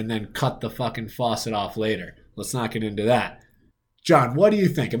work and then cut the fucking faucet off later. Let's not get into that. John, what do you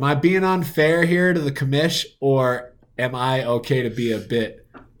think? Am I being unfair here to the commish, or am I okay to be a bit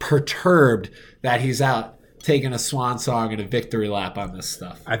perturbed that he's out taking a swan song and a victory lap on this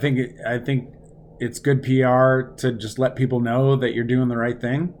stuff? I think it's good PR to just let people know that you're doing the right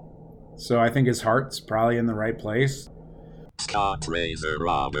thing. So I think his heart's probably in the right place. Scott Razor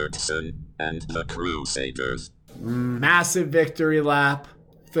Robertson and the Crusaders. Massive victory lap,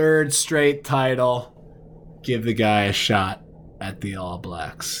 3rd straight title. Give the guy a shot at the All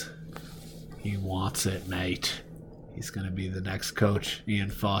Blacks. He wants it, mate. He's going to be the next coach,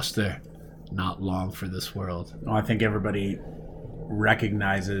 Ian Foster. Not long for this world. Well, I think everybody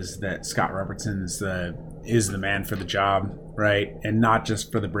recognizes that Scott Robertson is the man for the job, right? And not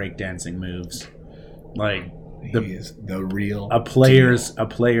just for the breakdancing moves. Like he is the real a player's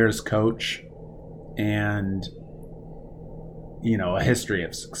coach, and a history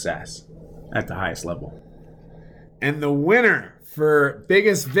of success at the highest level. And the winner for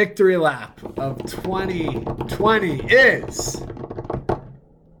biggest victory lap of 2020 is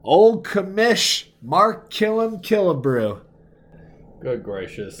Old Commish Mark Killam Killebrew. Good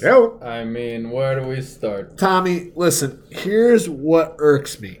gracious. Yep. I mean, where do we start? Tommy, listen, here's what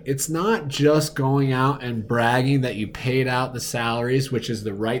irks me. It's not just going out and bragging that you paid out the salaries, which is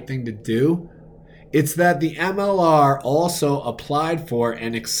the right thing to do. It's that the MLR also applied for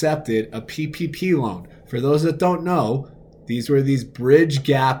and accepted a PPP loan. For those that don't know, these were these bridge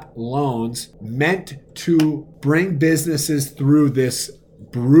gap loans meant to bring businesses through this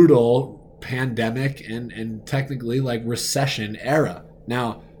brutal pandemic and technically like recession era.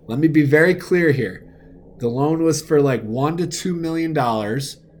 Now, let me be very clear here. The loan was for like $1 to $2 million,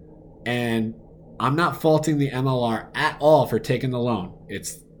 and I'm not faulting the MLR at all for taking the loan.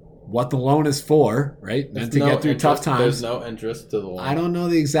 It's what the loan is for, right? Meant to get through tough times. There's no interest to the loan. I don't know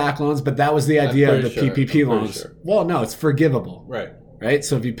the exact loans, but that was the idea of the PPP loans. Sure. Well, no, it's forgivable. Right.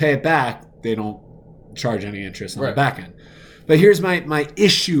 So if you pay it back, they don't charge any interest on the back end. But here's my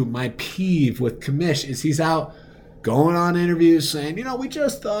issue, my peeve with Commish is he's out going on interviews saying, we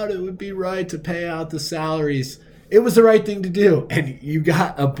just thought it would be right to pay out the salaries. It was the right thing to do. And you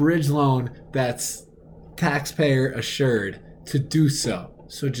got a bridge loan that's taxpayer assured to do so.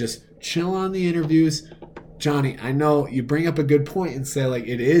 So just chill on the interviews. Johnny, I know you bring up a good point and say, like,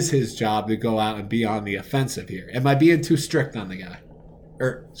 it is his job to go out and be on the offensive here. Am I being too strict on the guy?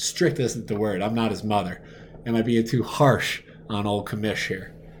 Or strict isn't the word. I'm not his mother. Am I being too harsh on old Commish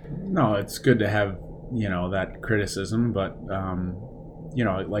here? No, it's good to have, that criticism. But,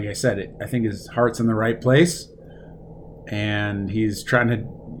 like I said, I think his heart's in the right place. And he's trying to,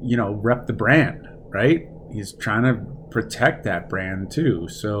 rep the brand, right? He's trying to protect that brand too.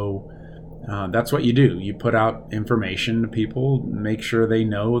 So that's what you do. You put out information to people, make sure they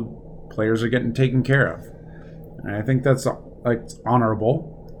know players are getting taken care of. And I think that's like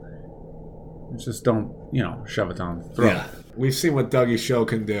honorable. Just don't, shove it down the throat. Yeah, we've seen what Dougie Show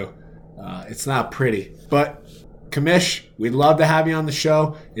can do. It's not pretty. But Commish, we'd love to have you on the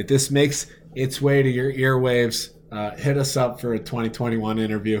show. If this makes its way to your earwaves, hit us up for a 2021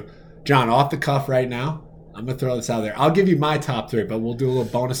 interview. John, off the cuff right now, I'm going to throw this out there. I'll give you my top 3, but we'll do a little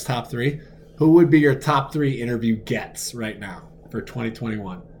bonus top 3. Who would be your top 3 interview gets right now for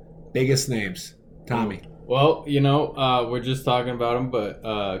 2021? Biggest names. Tommy. Well, we're just talking about him, but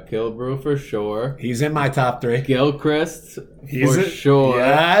Killebrew for sure. He's in my top 3. Gilchrist for sure.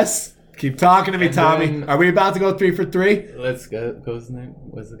 Yes. Keep talking to me, Tommy. Are we about to go 3 for 3? Let's go. What's his name?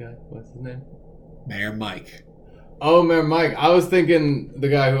 What's his name? Mayor Mike. Oh, Mayor Mike. I was thinking the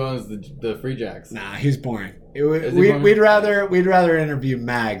guy who owns the Free Jacks. Nah, he's boring. We'd rather interview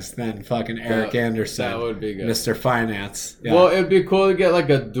Mags than fucking Eric Anderson. That would be good. Mr. Finance. Yeah. Well, it'd be cool to get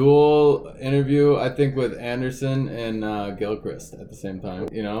like a dual interview, I think, with Anderson and Gilchrist at the same time.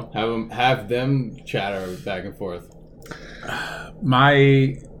 Have them chatter back and forth.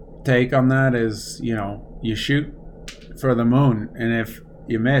 My take on that is, you shoot for the moon, and if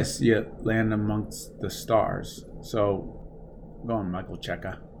you miss, you land amongst the stars. So, go on, Michael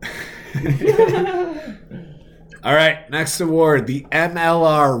Checa. All right, next award, the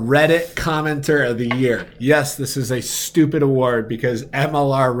MLR Reddit Commenter of the Year. Yes, this is a stupid award because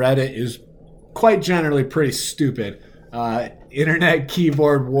MLR Reddit is quite generally pretty stupid. Internet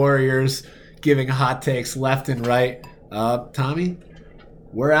keyboard warriors giving hot takes left and right. Tommy,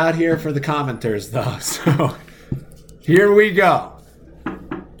 we're out here for the commenters, though. So here we go.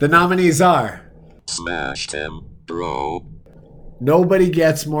 The nominees are Smashed him, bro. Nobody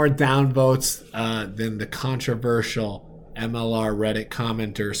gets more downvotes than the controversial MLR Reddit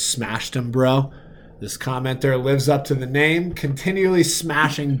commenter Smashed Him Bro. This commenter lives up to the name, continually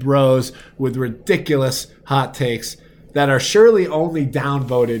smashing bros with ridiculous hot takes that are surely only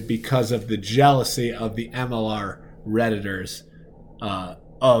downvoted because of the jealousy of the MLR Redditors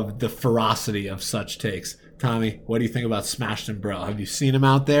of the ferocity of such takes. Tommy, what do you think about Smashed Him Bro? Have you seen him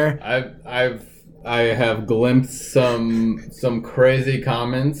out there? I have glimpsed some crazy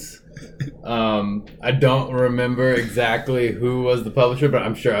comments. I don't remember exactly who was the publisher, but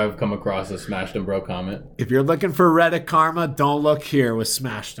I'm sure I've come across a Smashed Him Bro comment. If you're looking for Reddit karma, don't look here with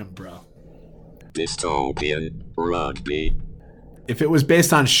Smashed Him Bro. Dystopian rugby. If it was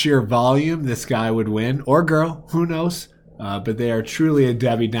based on sheer volume, this guy would win, or girl, who knows? But they are truly a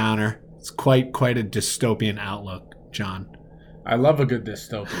Debbie Downer. It's quite a dystopian outlook, John. I love a good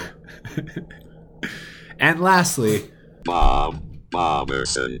dystopia. And lastly, Bob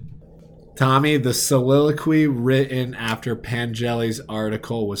Boberson. Tommy, the soliloquy written after Pangeli's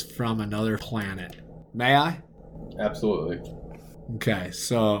article was from another planet. May I? Absolutely. Okay,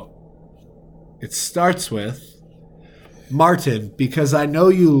 so it starts with, Martin, because I know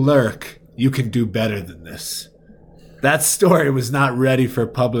you lurk, you can do better than this. That story was not ready for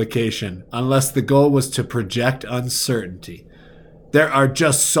publication unless the goal was to project uncertainty. There are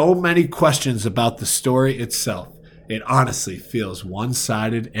just so many questions about the story itself. It honestly feels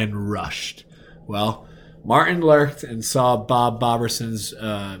one-sided and rushed. Well, Martin lurked and saw Bob Boberson's,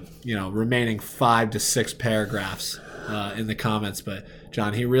 remaining 5 to 6 paragraphs in the comments. But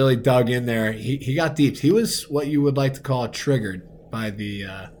John, he really dug in there. He got deep. He was what you would like to call triggered by the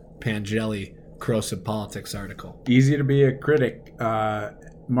Pangeli Corrosive Politics article. Easy to be a critic.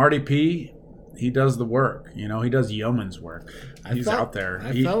 Marty P, he does the work. He does yeoman's work. He's out there.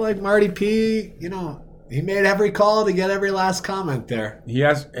 I felt like Marty P, he made every call to get every last comment there. He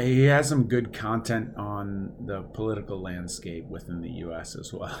has some good content on the political landscape within the U.S.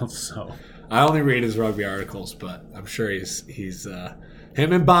 as well. So I only read his rugby articles, but I'm sure he's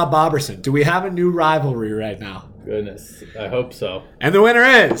him and Bob Boberson. Do we have a new rivalry right now? Goodness, I hope so. And the winner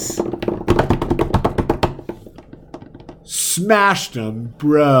is Smashed Him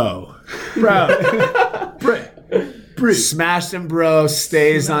Bro. Smashed Him Bro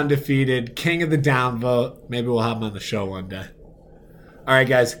stays undefeated. King of the downvote. Maybe we'll have him on the show one day. All right,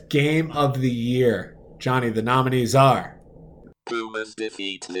 guys. Game of the year. Johnny, the nominees are Pumas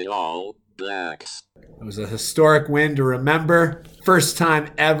defeat the All Blacks. It was a historic win to remember. First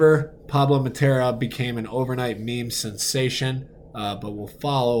time ever Pablo Matera became an overnight meme sensation. But we'll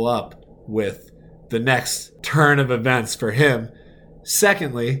follow up with the next turn of events for him.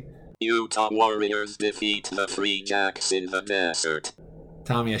 Secondly, Utah Warriors defeat the Free Jacks in the desert.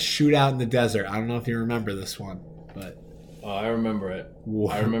 Tommy, a shootout in the desert. I don't know if you remember this one, but I remember it.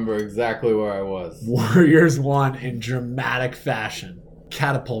 I remember exactly where I was. Warriors won in dramatic fashion,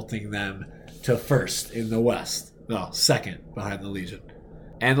 catapulting them to first in the West. Well, second behind the Legion.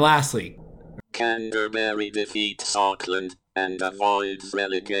 And lastly, Canterbury defeats Auckland and avoids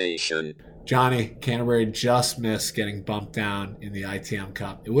relegation. Johnny, Canterbury just missed getting bumped down in the ITM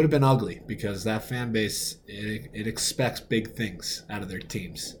Cup. It would have been ugly because that fan base, it expects big things out of their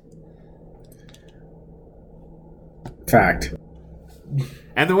teams. Fact.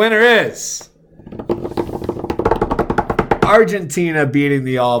 And the winner is Argentina beating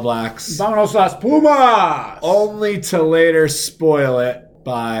the All Blacks. Vámonos las Pumas! Only to later spoil it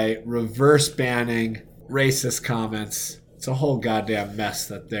by reverse banning racist comments. It's a whole goddamn mess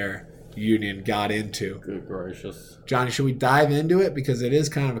that their union got into. Good gracious. Johnny, should we dive into it? Because it is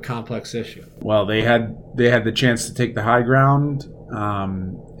kind of a complex issue. Well, they had the chance to take the high ground,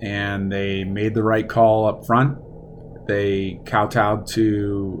 and they made the right call up front. They kowtowed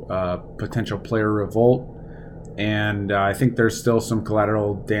to potential player revolt, and I think there's still some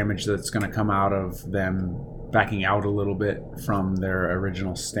collateral damage that's going to come out of them backing out a little bit from their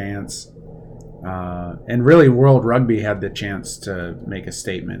original stance. And really, World Rugby had the chance to make a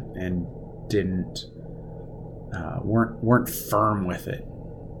statement and weren't firm with it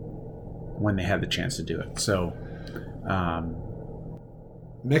when they had the chance to do it. So,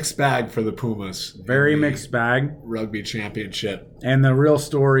 mixed bag for the Pumas. Very mixed bag. Rugby championship. And the real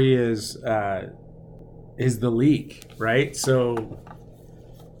story is the leak, right? So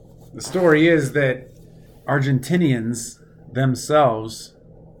the story is that Argentinians themselves,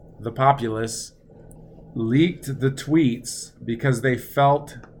 the populace, leaked the tweets because they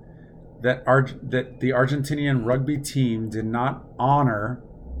felt that the Argentinian rugby team did not honor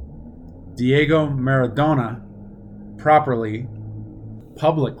Diego Maradona properly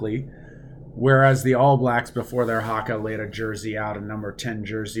publicly, whereas the All Blacks before their haka laid a jersey out, a number 10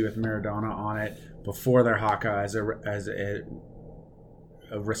 jersey with Maradona on it before their haka as a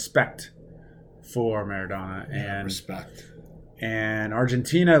respect for Maradona. And respect. And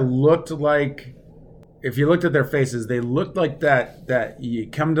Argentina looked like, if you looked at their faces, they looked like that you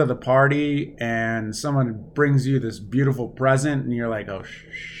come to the party and someone brings you this beautiful present and you're like, oh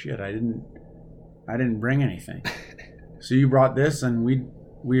shit, I didn't bring anything. So you brought this, and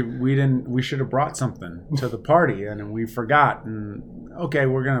we should have brought something to the party, and we forgot. And okay,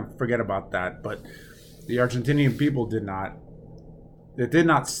 we're gonna forget about that. But the Argentinian people did not. It did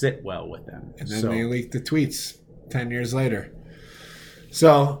not sit well with them. And then they leaked the tweets 10 years later.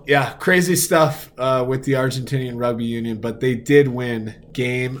 So, yeah, crazy stuff with the Argentinian Rugby Union, but they did win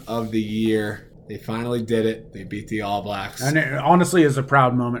Game of the Year. They finally did it. They beat the All Blacks. And it honestly is a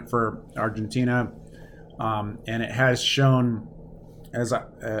proud moment for Argentina. And it has shown, as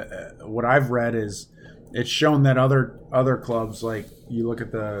what I've read is, it's shown that other clubs, like you look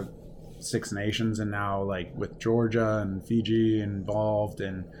at the Six Nations and now like with Georgia and Fiji involved,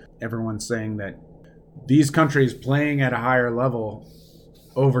 and everyone's saying that these countries playing at a higher level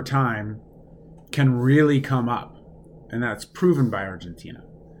over time can really come up, and that's proven by Argentina.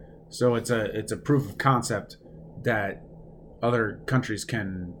 So it's a proof of concept that other countries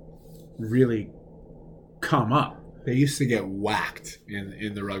can really come up. They used to get whacked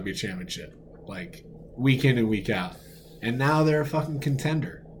in the rugby championship, like week in and week out, and now they're a fucking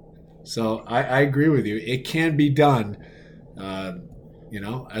contender. So I agree with you. It can be done.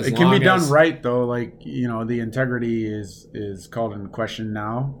 As it can be done right, though. Like, the integrity is called into question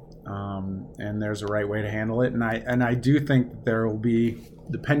now, and there's a right way to handle it. And I do think that there will be,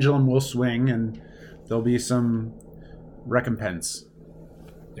 the pendulum will swing, and there'll be some recompense.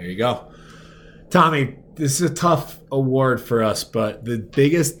 There you go, Tommy. This is a tough award for us, but the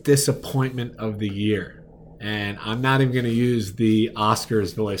biggest disappointment of the year. And I'm not even going to use the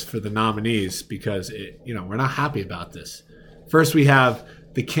Oscars voice for the nominees because we're not happy about this. First, we have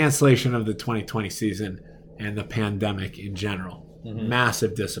the cancellation of the 2020 season and the pandemic in general. Mm-hmm.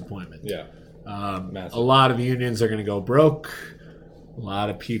 Massive disappointment. Yeah. Massive. A lot of unions are going to go broke. A lot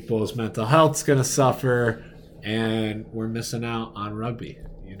of people's mental health is going to suffer. And we're missing out on rugby.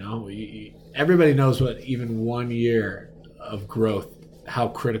 Everybody knows what even 1 year of growth, how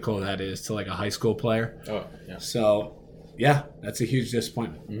critical that is to like a high school player. Oh, yeah. So, yeah, that's a huge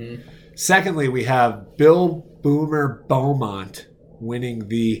disappointment. Mm-hmm. Secondly, we have Bill Boomer Beaumont winning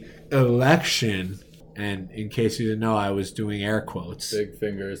the election. And in case you didn't know, I was doing air quotes. Big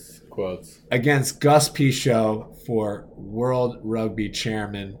fingers, quotes. Against Gus Pichot for World Rugby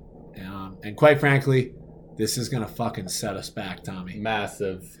Chairman. And quite frankly, this is going to fucking set us back, Tommy.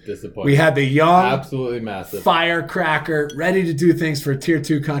 Massive disappointment. We had the young, absolutely massive firecracker, ready to do things for tier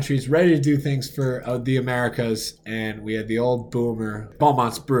 2 countries, ready to do things for the Americas, and we had the old boomer.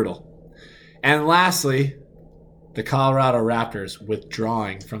 Beaumont's brutal. And lastly, the Colorado Raptors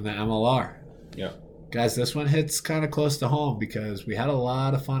withdrawing from the MLR. Yeah. Guys, this one hits kind of close to home because we had a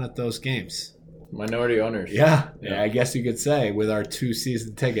lot of fun at those games. Minority owners. Yeah, I guess you could say, with our 2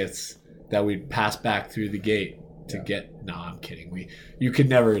 season tickets that we'd pass back through the gate to get. No, I'm kidding. You could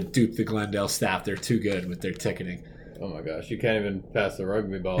never dupe the Glendale staff. They're too good with their ticketing. Oh my gosh, you can't even pass a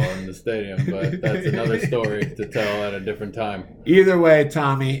rugby ball in the stadium, but that's another story to tell at a different time. Either way,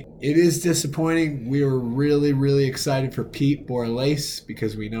 Tommy, it is disappointing. We were really, really excited for Pete Borlase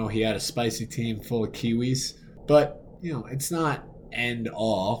because we know he had a spicy team full of Kiwis. But, it's not end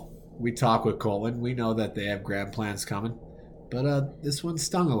all. We talk with Colin. We know that they have grand plans coming. But this one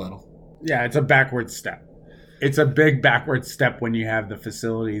stung a little. Yeah, it's a backward step. It's a big backward step when you have the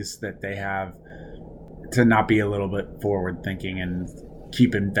facilities that they have to not be a little bit forward thinking and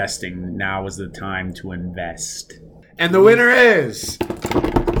keep investing. Now is the time to invest. And the winner is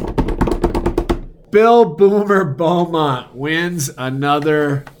Bill Boomer Beaumont wins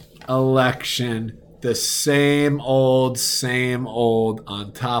another election. The same old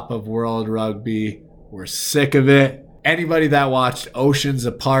on top of World Rugby. We're sick of it. Anybody that watched Oceans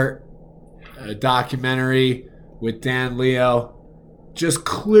Apart, a documentary with Dan Leo, just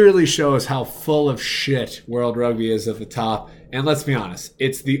clearly shows how full of shit World Rugby is at the top. And let's be honest,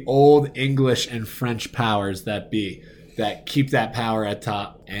 it's the old English and French powers that keep that power at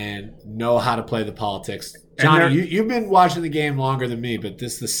top and know how to play the politics. Johnny, you've been watching the game longer than me, but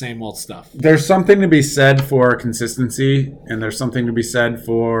this is the same old stuff. There's something to be said for consistency, and there's something to be said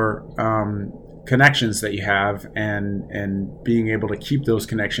for connections that you have and being able to keep those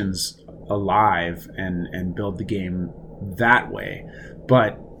connections alive and build the game that way.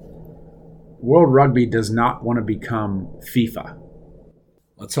 But World Rugby does not want to become FIFA.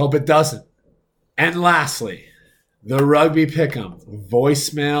 Let's hope it doesn't. And lastly, the Rugby Pick'em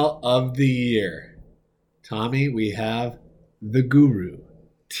voicemail of the year. Tommy, we have the guru,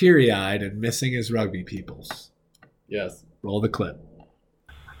 teary-eyed and missing his rugby peoples. Yes. Roll the clip.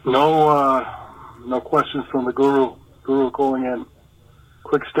 No questions from the guru. Guru calling in.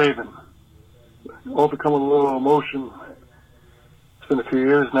 Quick statement. Overcoming a little emotion. It's been a few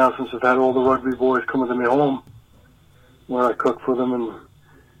years now since I've had all the rugby boys coming to my home, where I cook for them and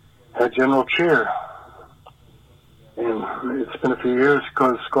had general cheer. And it's been a few years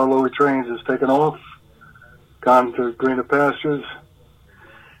because Scarlowy Trains has taken off, gone to greener pastures.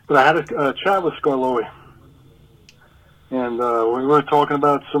 But I had a chat with Scarlowy, and we were talking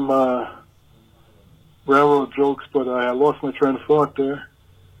about some railroad jokes, but I lost my train of thought there.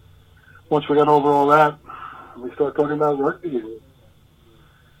 Once we got over all that, we started talking about rugby and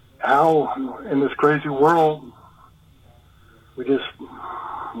how in this crazy world,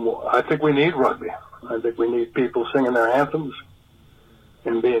 I think we need rugby. I think we need people singing their anthems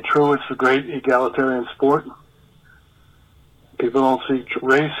and being true. It's a great egalitarian sport. People don't see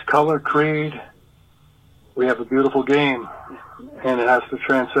race, color, creed. We have a beautiful game, and it has to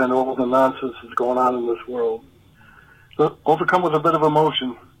transcend all the nonsense that's going on in this world. So overcome with a bit of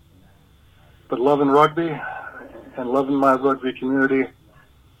emotion, but loving rugby and loving my rugby community.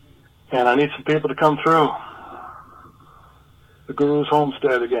 And I need some people to come through the Guru's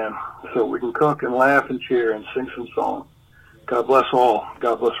homestead again so we can cook and laugh and cheer and sing some song. God bless all.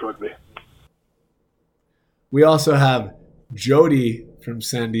 God bless rugby. We also have Jody from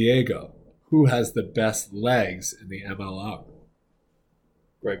San Diego. Who has the best legs in the MLR?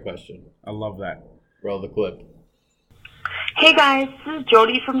 Great question. I love that. Roll the clip. Hey guys, this is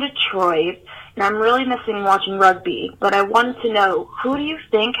Jody from Detroit, and I'm really missing watching rugby, but I wanted to know, who do you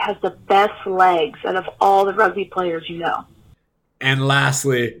think has the best legs out of all the rugby players you know? And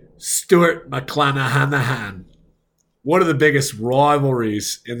lastly, Stuart McClanahan. What are the biggest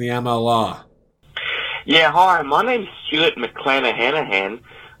rivalries in the MLR? Yeah, hi, my name's Stuart McClanahan.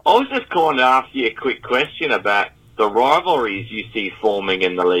 I was just calling to ask you a quick question about the rivalries you see forming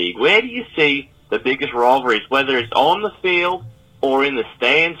in the league. Where do you see the biggest rivalries, whether it's on the field or in the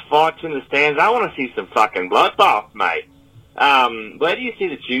stands, fights in the stands? I want to see some fucking bloodbath, mate. Where do you see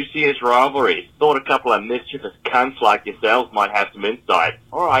the juiciest rivalries? Thought a couple of mischievous cunts like yourselves might have some insight.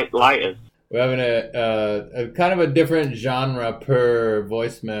 All right, later. We're having a kind of a different genre per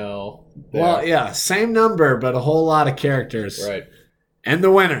voicemail there. Well, yeah, same number, but a whole lot of characters. Right. And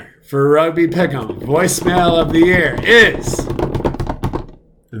the winner for Rugby Pick'em voicemail of the year is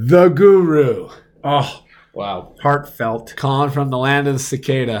the Guru. Oh, wow. Heartfelt. Calling from the land of the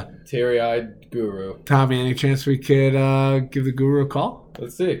cicada. Teary-eyed Guru. Tommy, any chance we could give the Guru a call?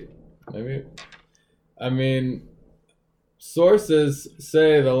 Let's see. Maybe. I mean, sources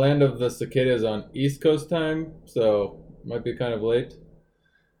say the land of the cicada is on East Coast time, so might be kind of late.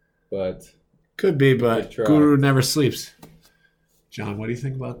 But could be, but Guru never sleeps. John, what do you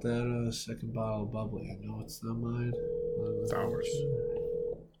think about that second bottle of bubbly? I know it's not mine. It's ours.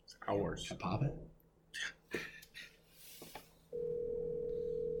 It's ours. Should I pop it?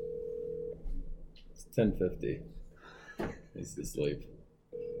 It's 10:50. He's asleep.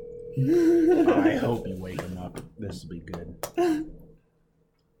 I hope you wake him up. This will be good.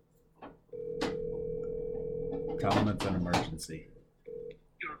 Tell him it's an emergency.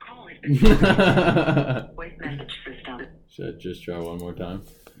 Your call has been voice message system. Should I just try one more time?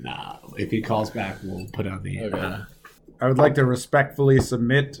 Nah, if he calls back, we'll put on the... Okay. I would like to respectfully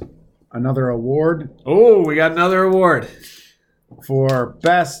submit another award. Oh, we got another award. For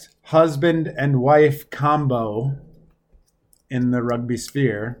Best Husband and Wife Combo in the rugby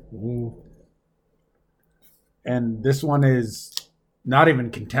sphere. Ooh. And this one is not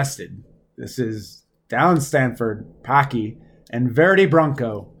even contested. This is Down Stanford, Paki, and Verity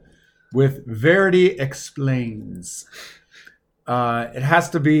Bronco with Verity Explains. It has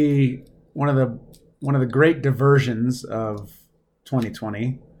to be one of the great diversions of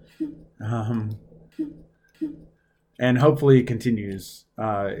 2020, and hopefully continues.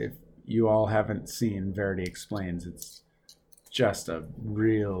 If you all haven't seen Verity Explains, it's just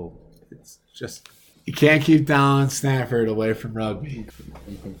you can't keep Down Stanford away from rugby.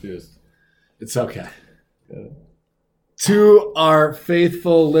 I'm confused. It's okay. Good. To our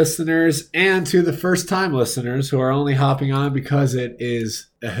faithful listeners and to the first-time listeners who are only hopping on because it is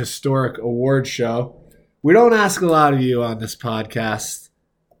a historic award show, we don't ask a lot of you on this podcast.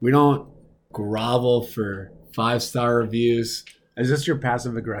 We don't grovel for 5-star reviews. Is this your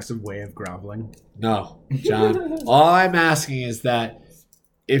passive-aggressive way of groveling? No, John. All I'm asking is that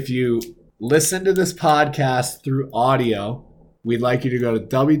if you listen to this podcast through audio we'd like you to go to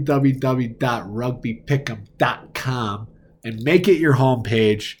www.rugbypick'em.com and make it your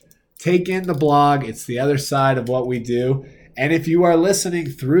homepage. Take in the blog. It's the other side of what we do. And if you are listening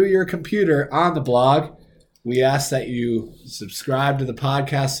through your computer on the blog, we ask that you subscribe to the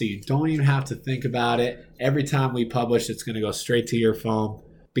podcast so you don't even have to think about it. Every time we publish, it's going to go straight to your phone.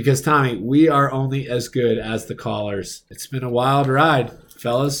 Because, Tommy, we are only as good as the callers. It's been a wild ride,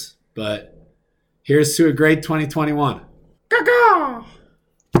 fellas, but here's to a great 2021. Caw-caw!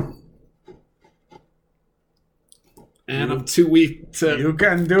 And I'm too weak to You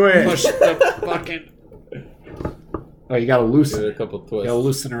can do it. push the fucking... Oh, you got to loosen Give it. it a couple You twists. got to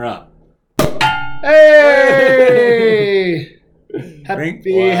loosen her up. Hey! Happy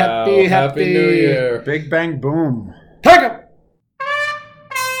New Year. Big bang boom. Take 'em!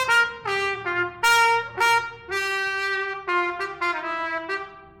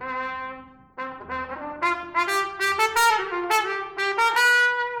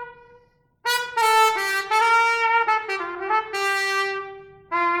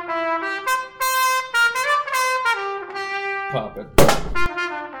 Pop it.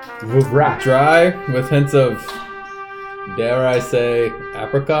 Vrat. Dry with hints of, dare I say,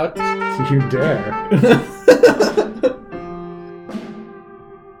 apricot? You dare.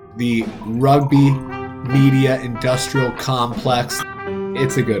 The Rugby Media Industrial Complex.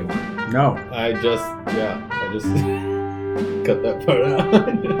 It's a good one. No. I just cut that part out.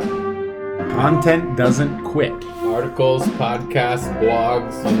 Content doesn't quit. Articles, podcasts,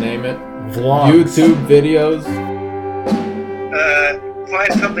 blogs, you name it. Vlogs. YouTube videos.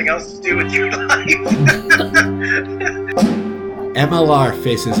 Find something else to do with your life. MLR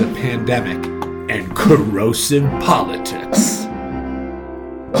faces a pandemic and corrosive politics.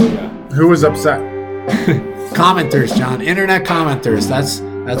 Oh yeah. Who was upset? Commenters, John. Internet commenters. That's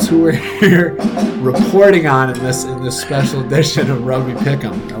who we're here reporting on in this special edition of Rugby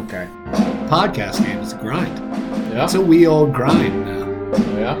Pick'em. Okay. Podcast game is a grind. Yeah. It's a wee old grind now.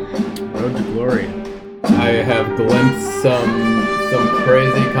 Oh, yeah. Road to glory. I have glimpsed some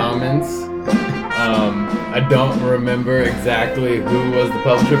crazy comments. I don't remember exactly who was the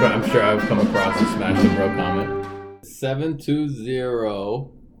publisher, but I'm sure I've come across a Smash the Bro comment.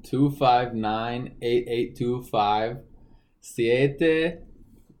 720-259-8825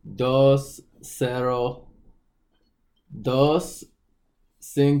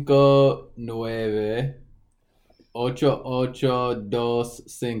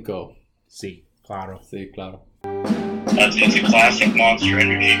 720-259-8825 Sí, claro. Sí, claro. It's a classic Monster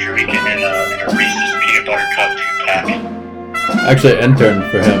Energy drink and a Reese's peanut butter cup 2-pack. Actually, interned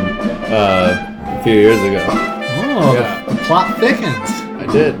for him a few years ago. Oh, Yeah. the plot thickens. I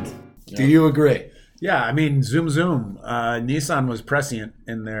did. Do you agree? Yeah, I mean, Zoom Zoom. Nissan was prescient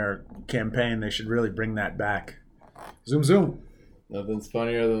in their campaign. They should really bring that back. Zoom Zoom. Nothing's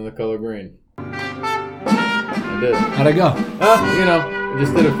funnier than the color green. I did. How'd it go? I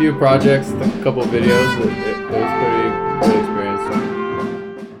just did a few projects, a couple of videos. It was pretty good experience.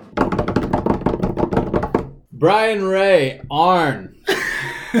 Brian Ray, Arn.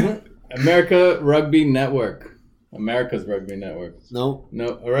 America's Rugby Network. Nope. No,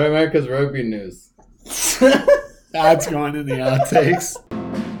 America's Rugby News. That's going in the outtakes.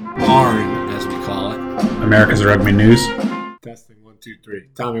 ARN, as we call it. America's Rugby News. Testing 1, 2, 3.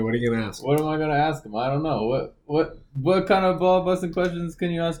 Tommy, what are you gonna ask? What am I gonna ask him? I don't know. What kind of ball busting questions can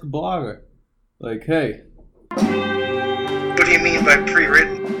you ask a blogger? Like, hey. What do you mean by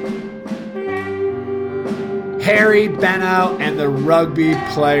pre-written? Harry Benno and the Rugby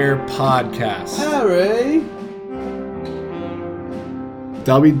Player Podcast. Harry.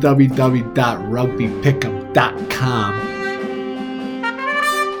 www.rugbypick'em.com.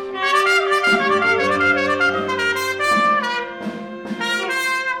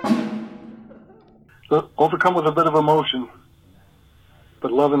 Overcome with a bit of emotion,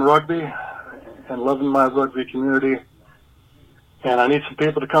 but loving rugby and loving my rugby community, and I need some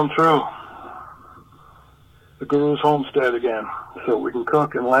people to come through the Guru's homestead again so we can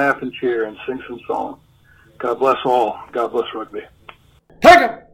cook and laugh and cheer and sing some songs. God bless all. God bless rugby. Pick 'em!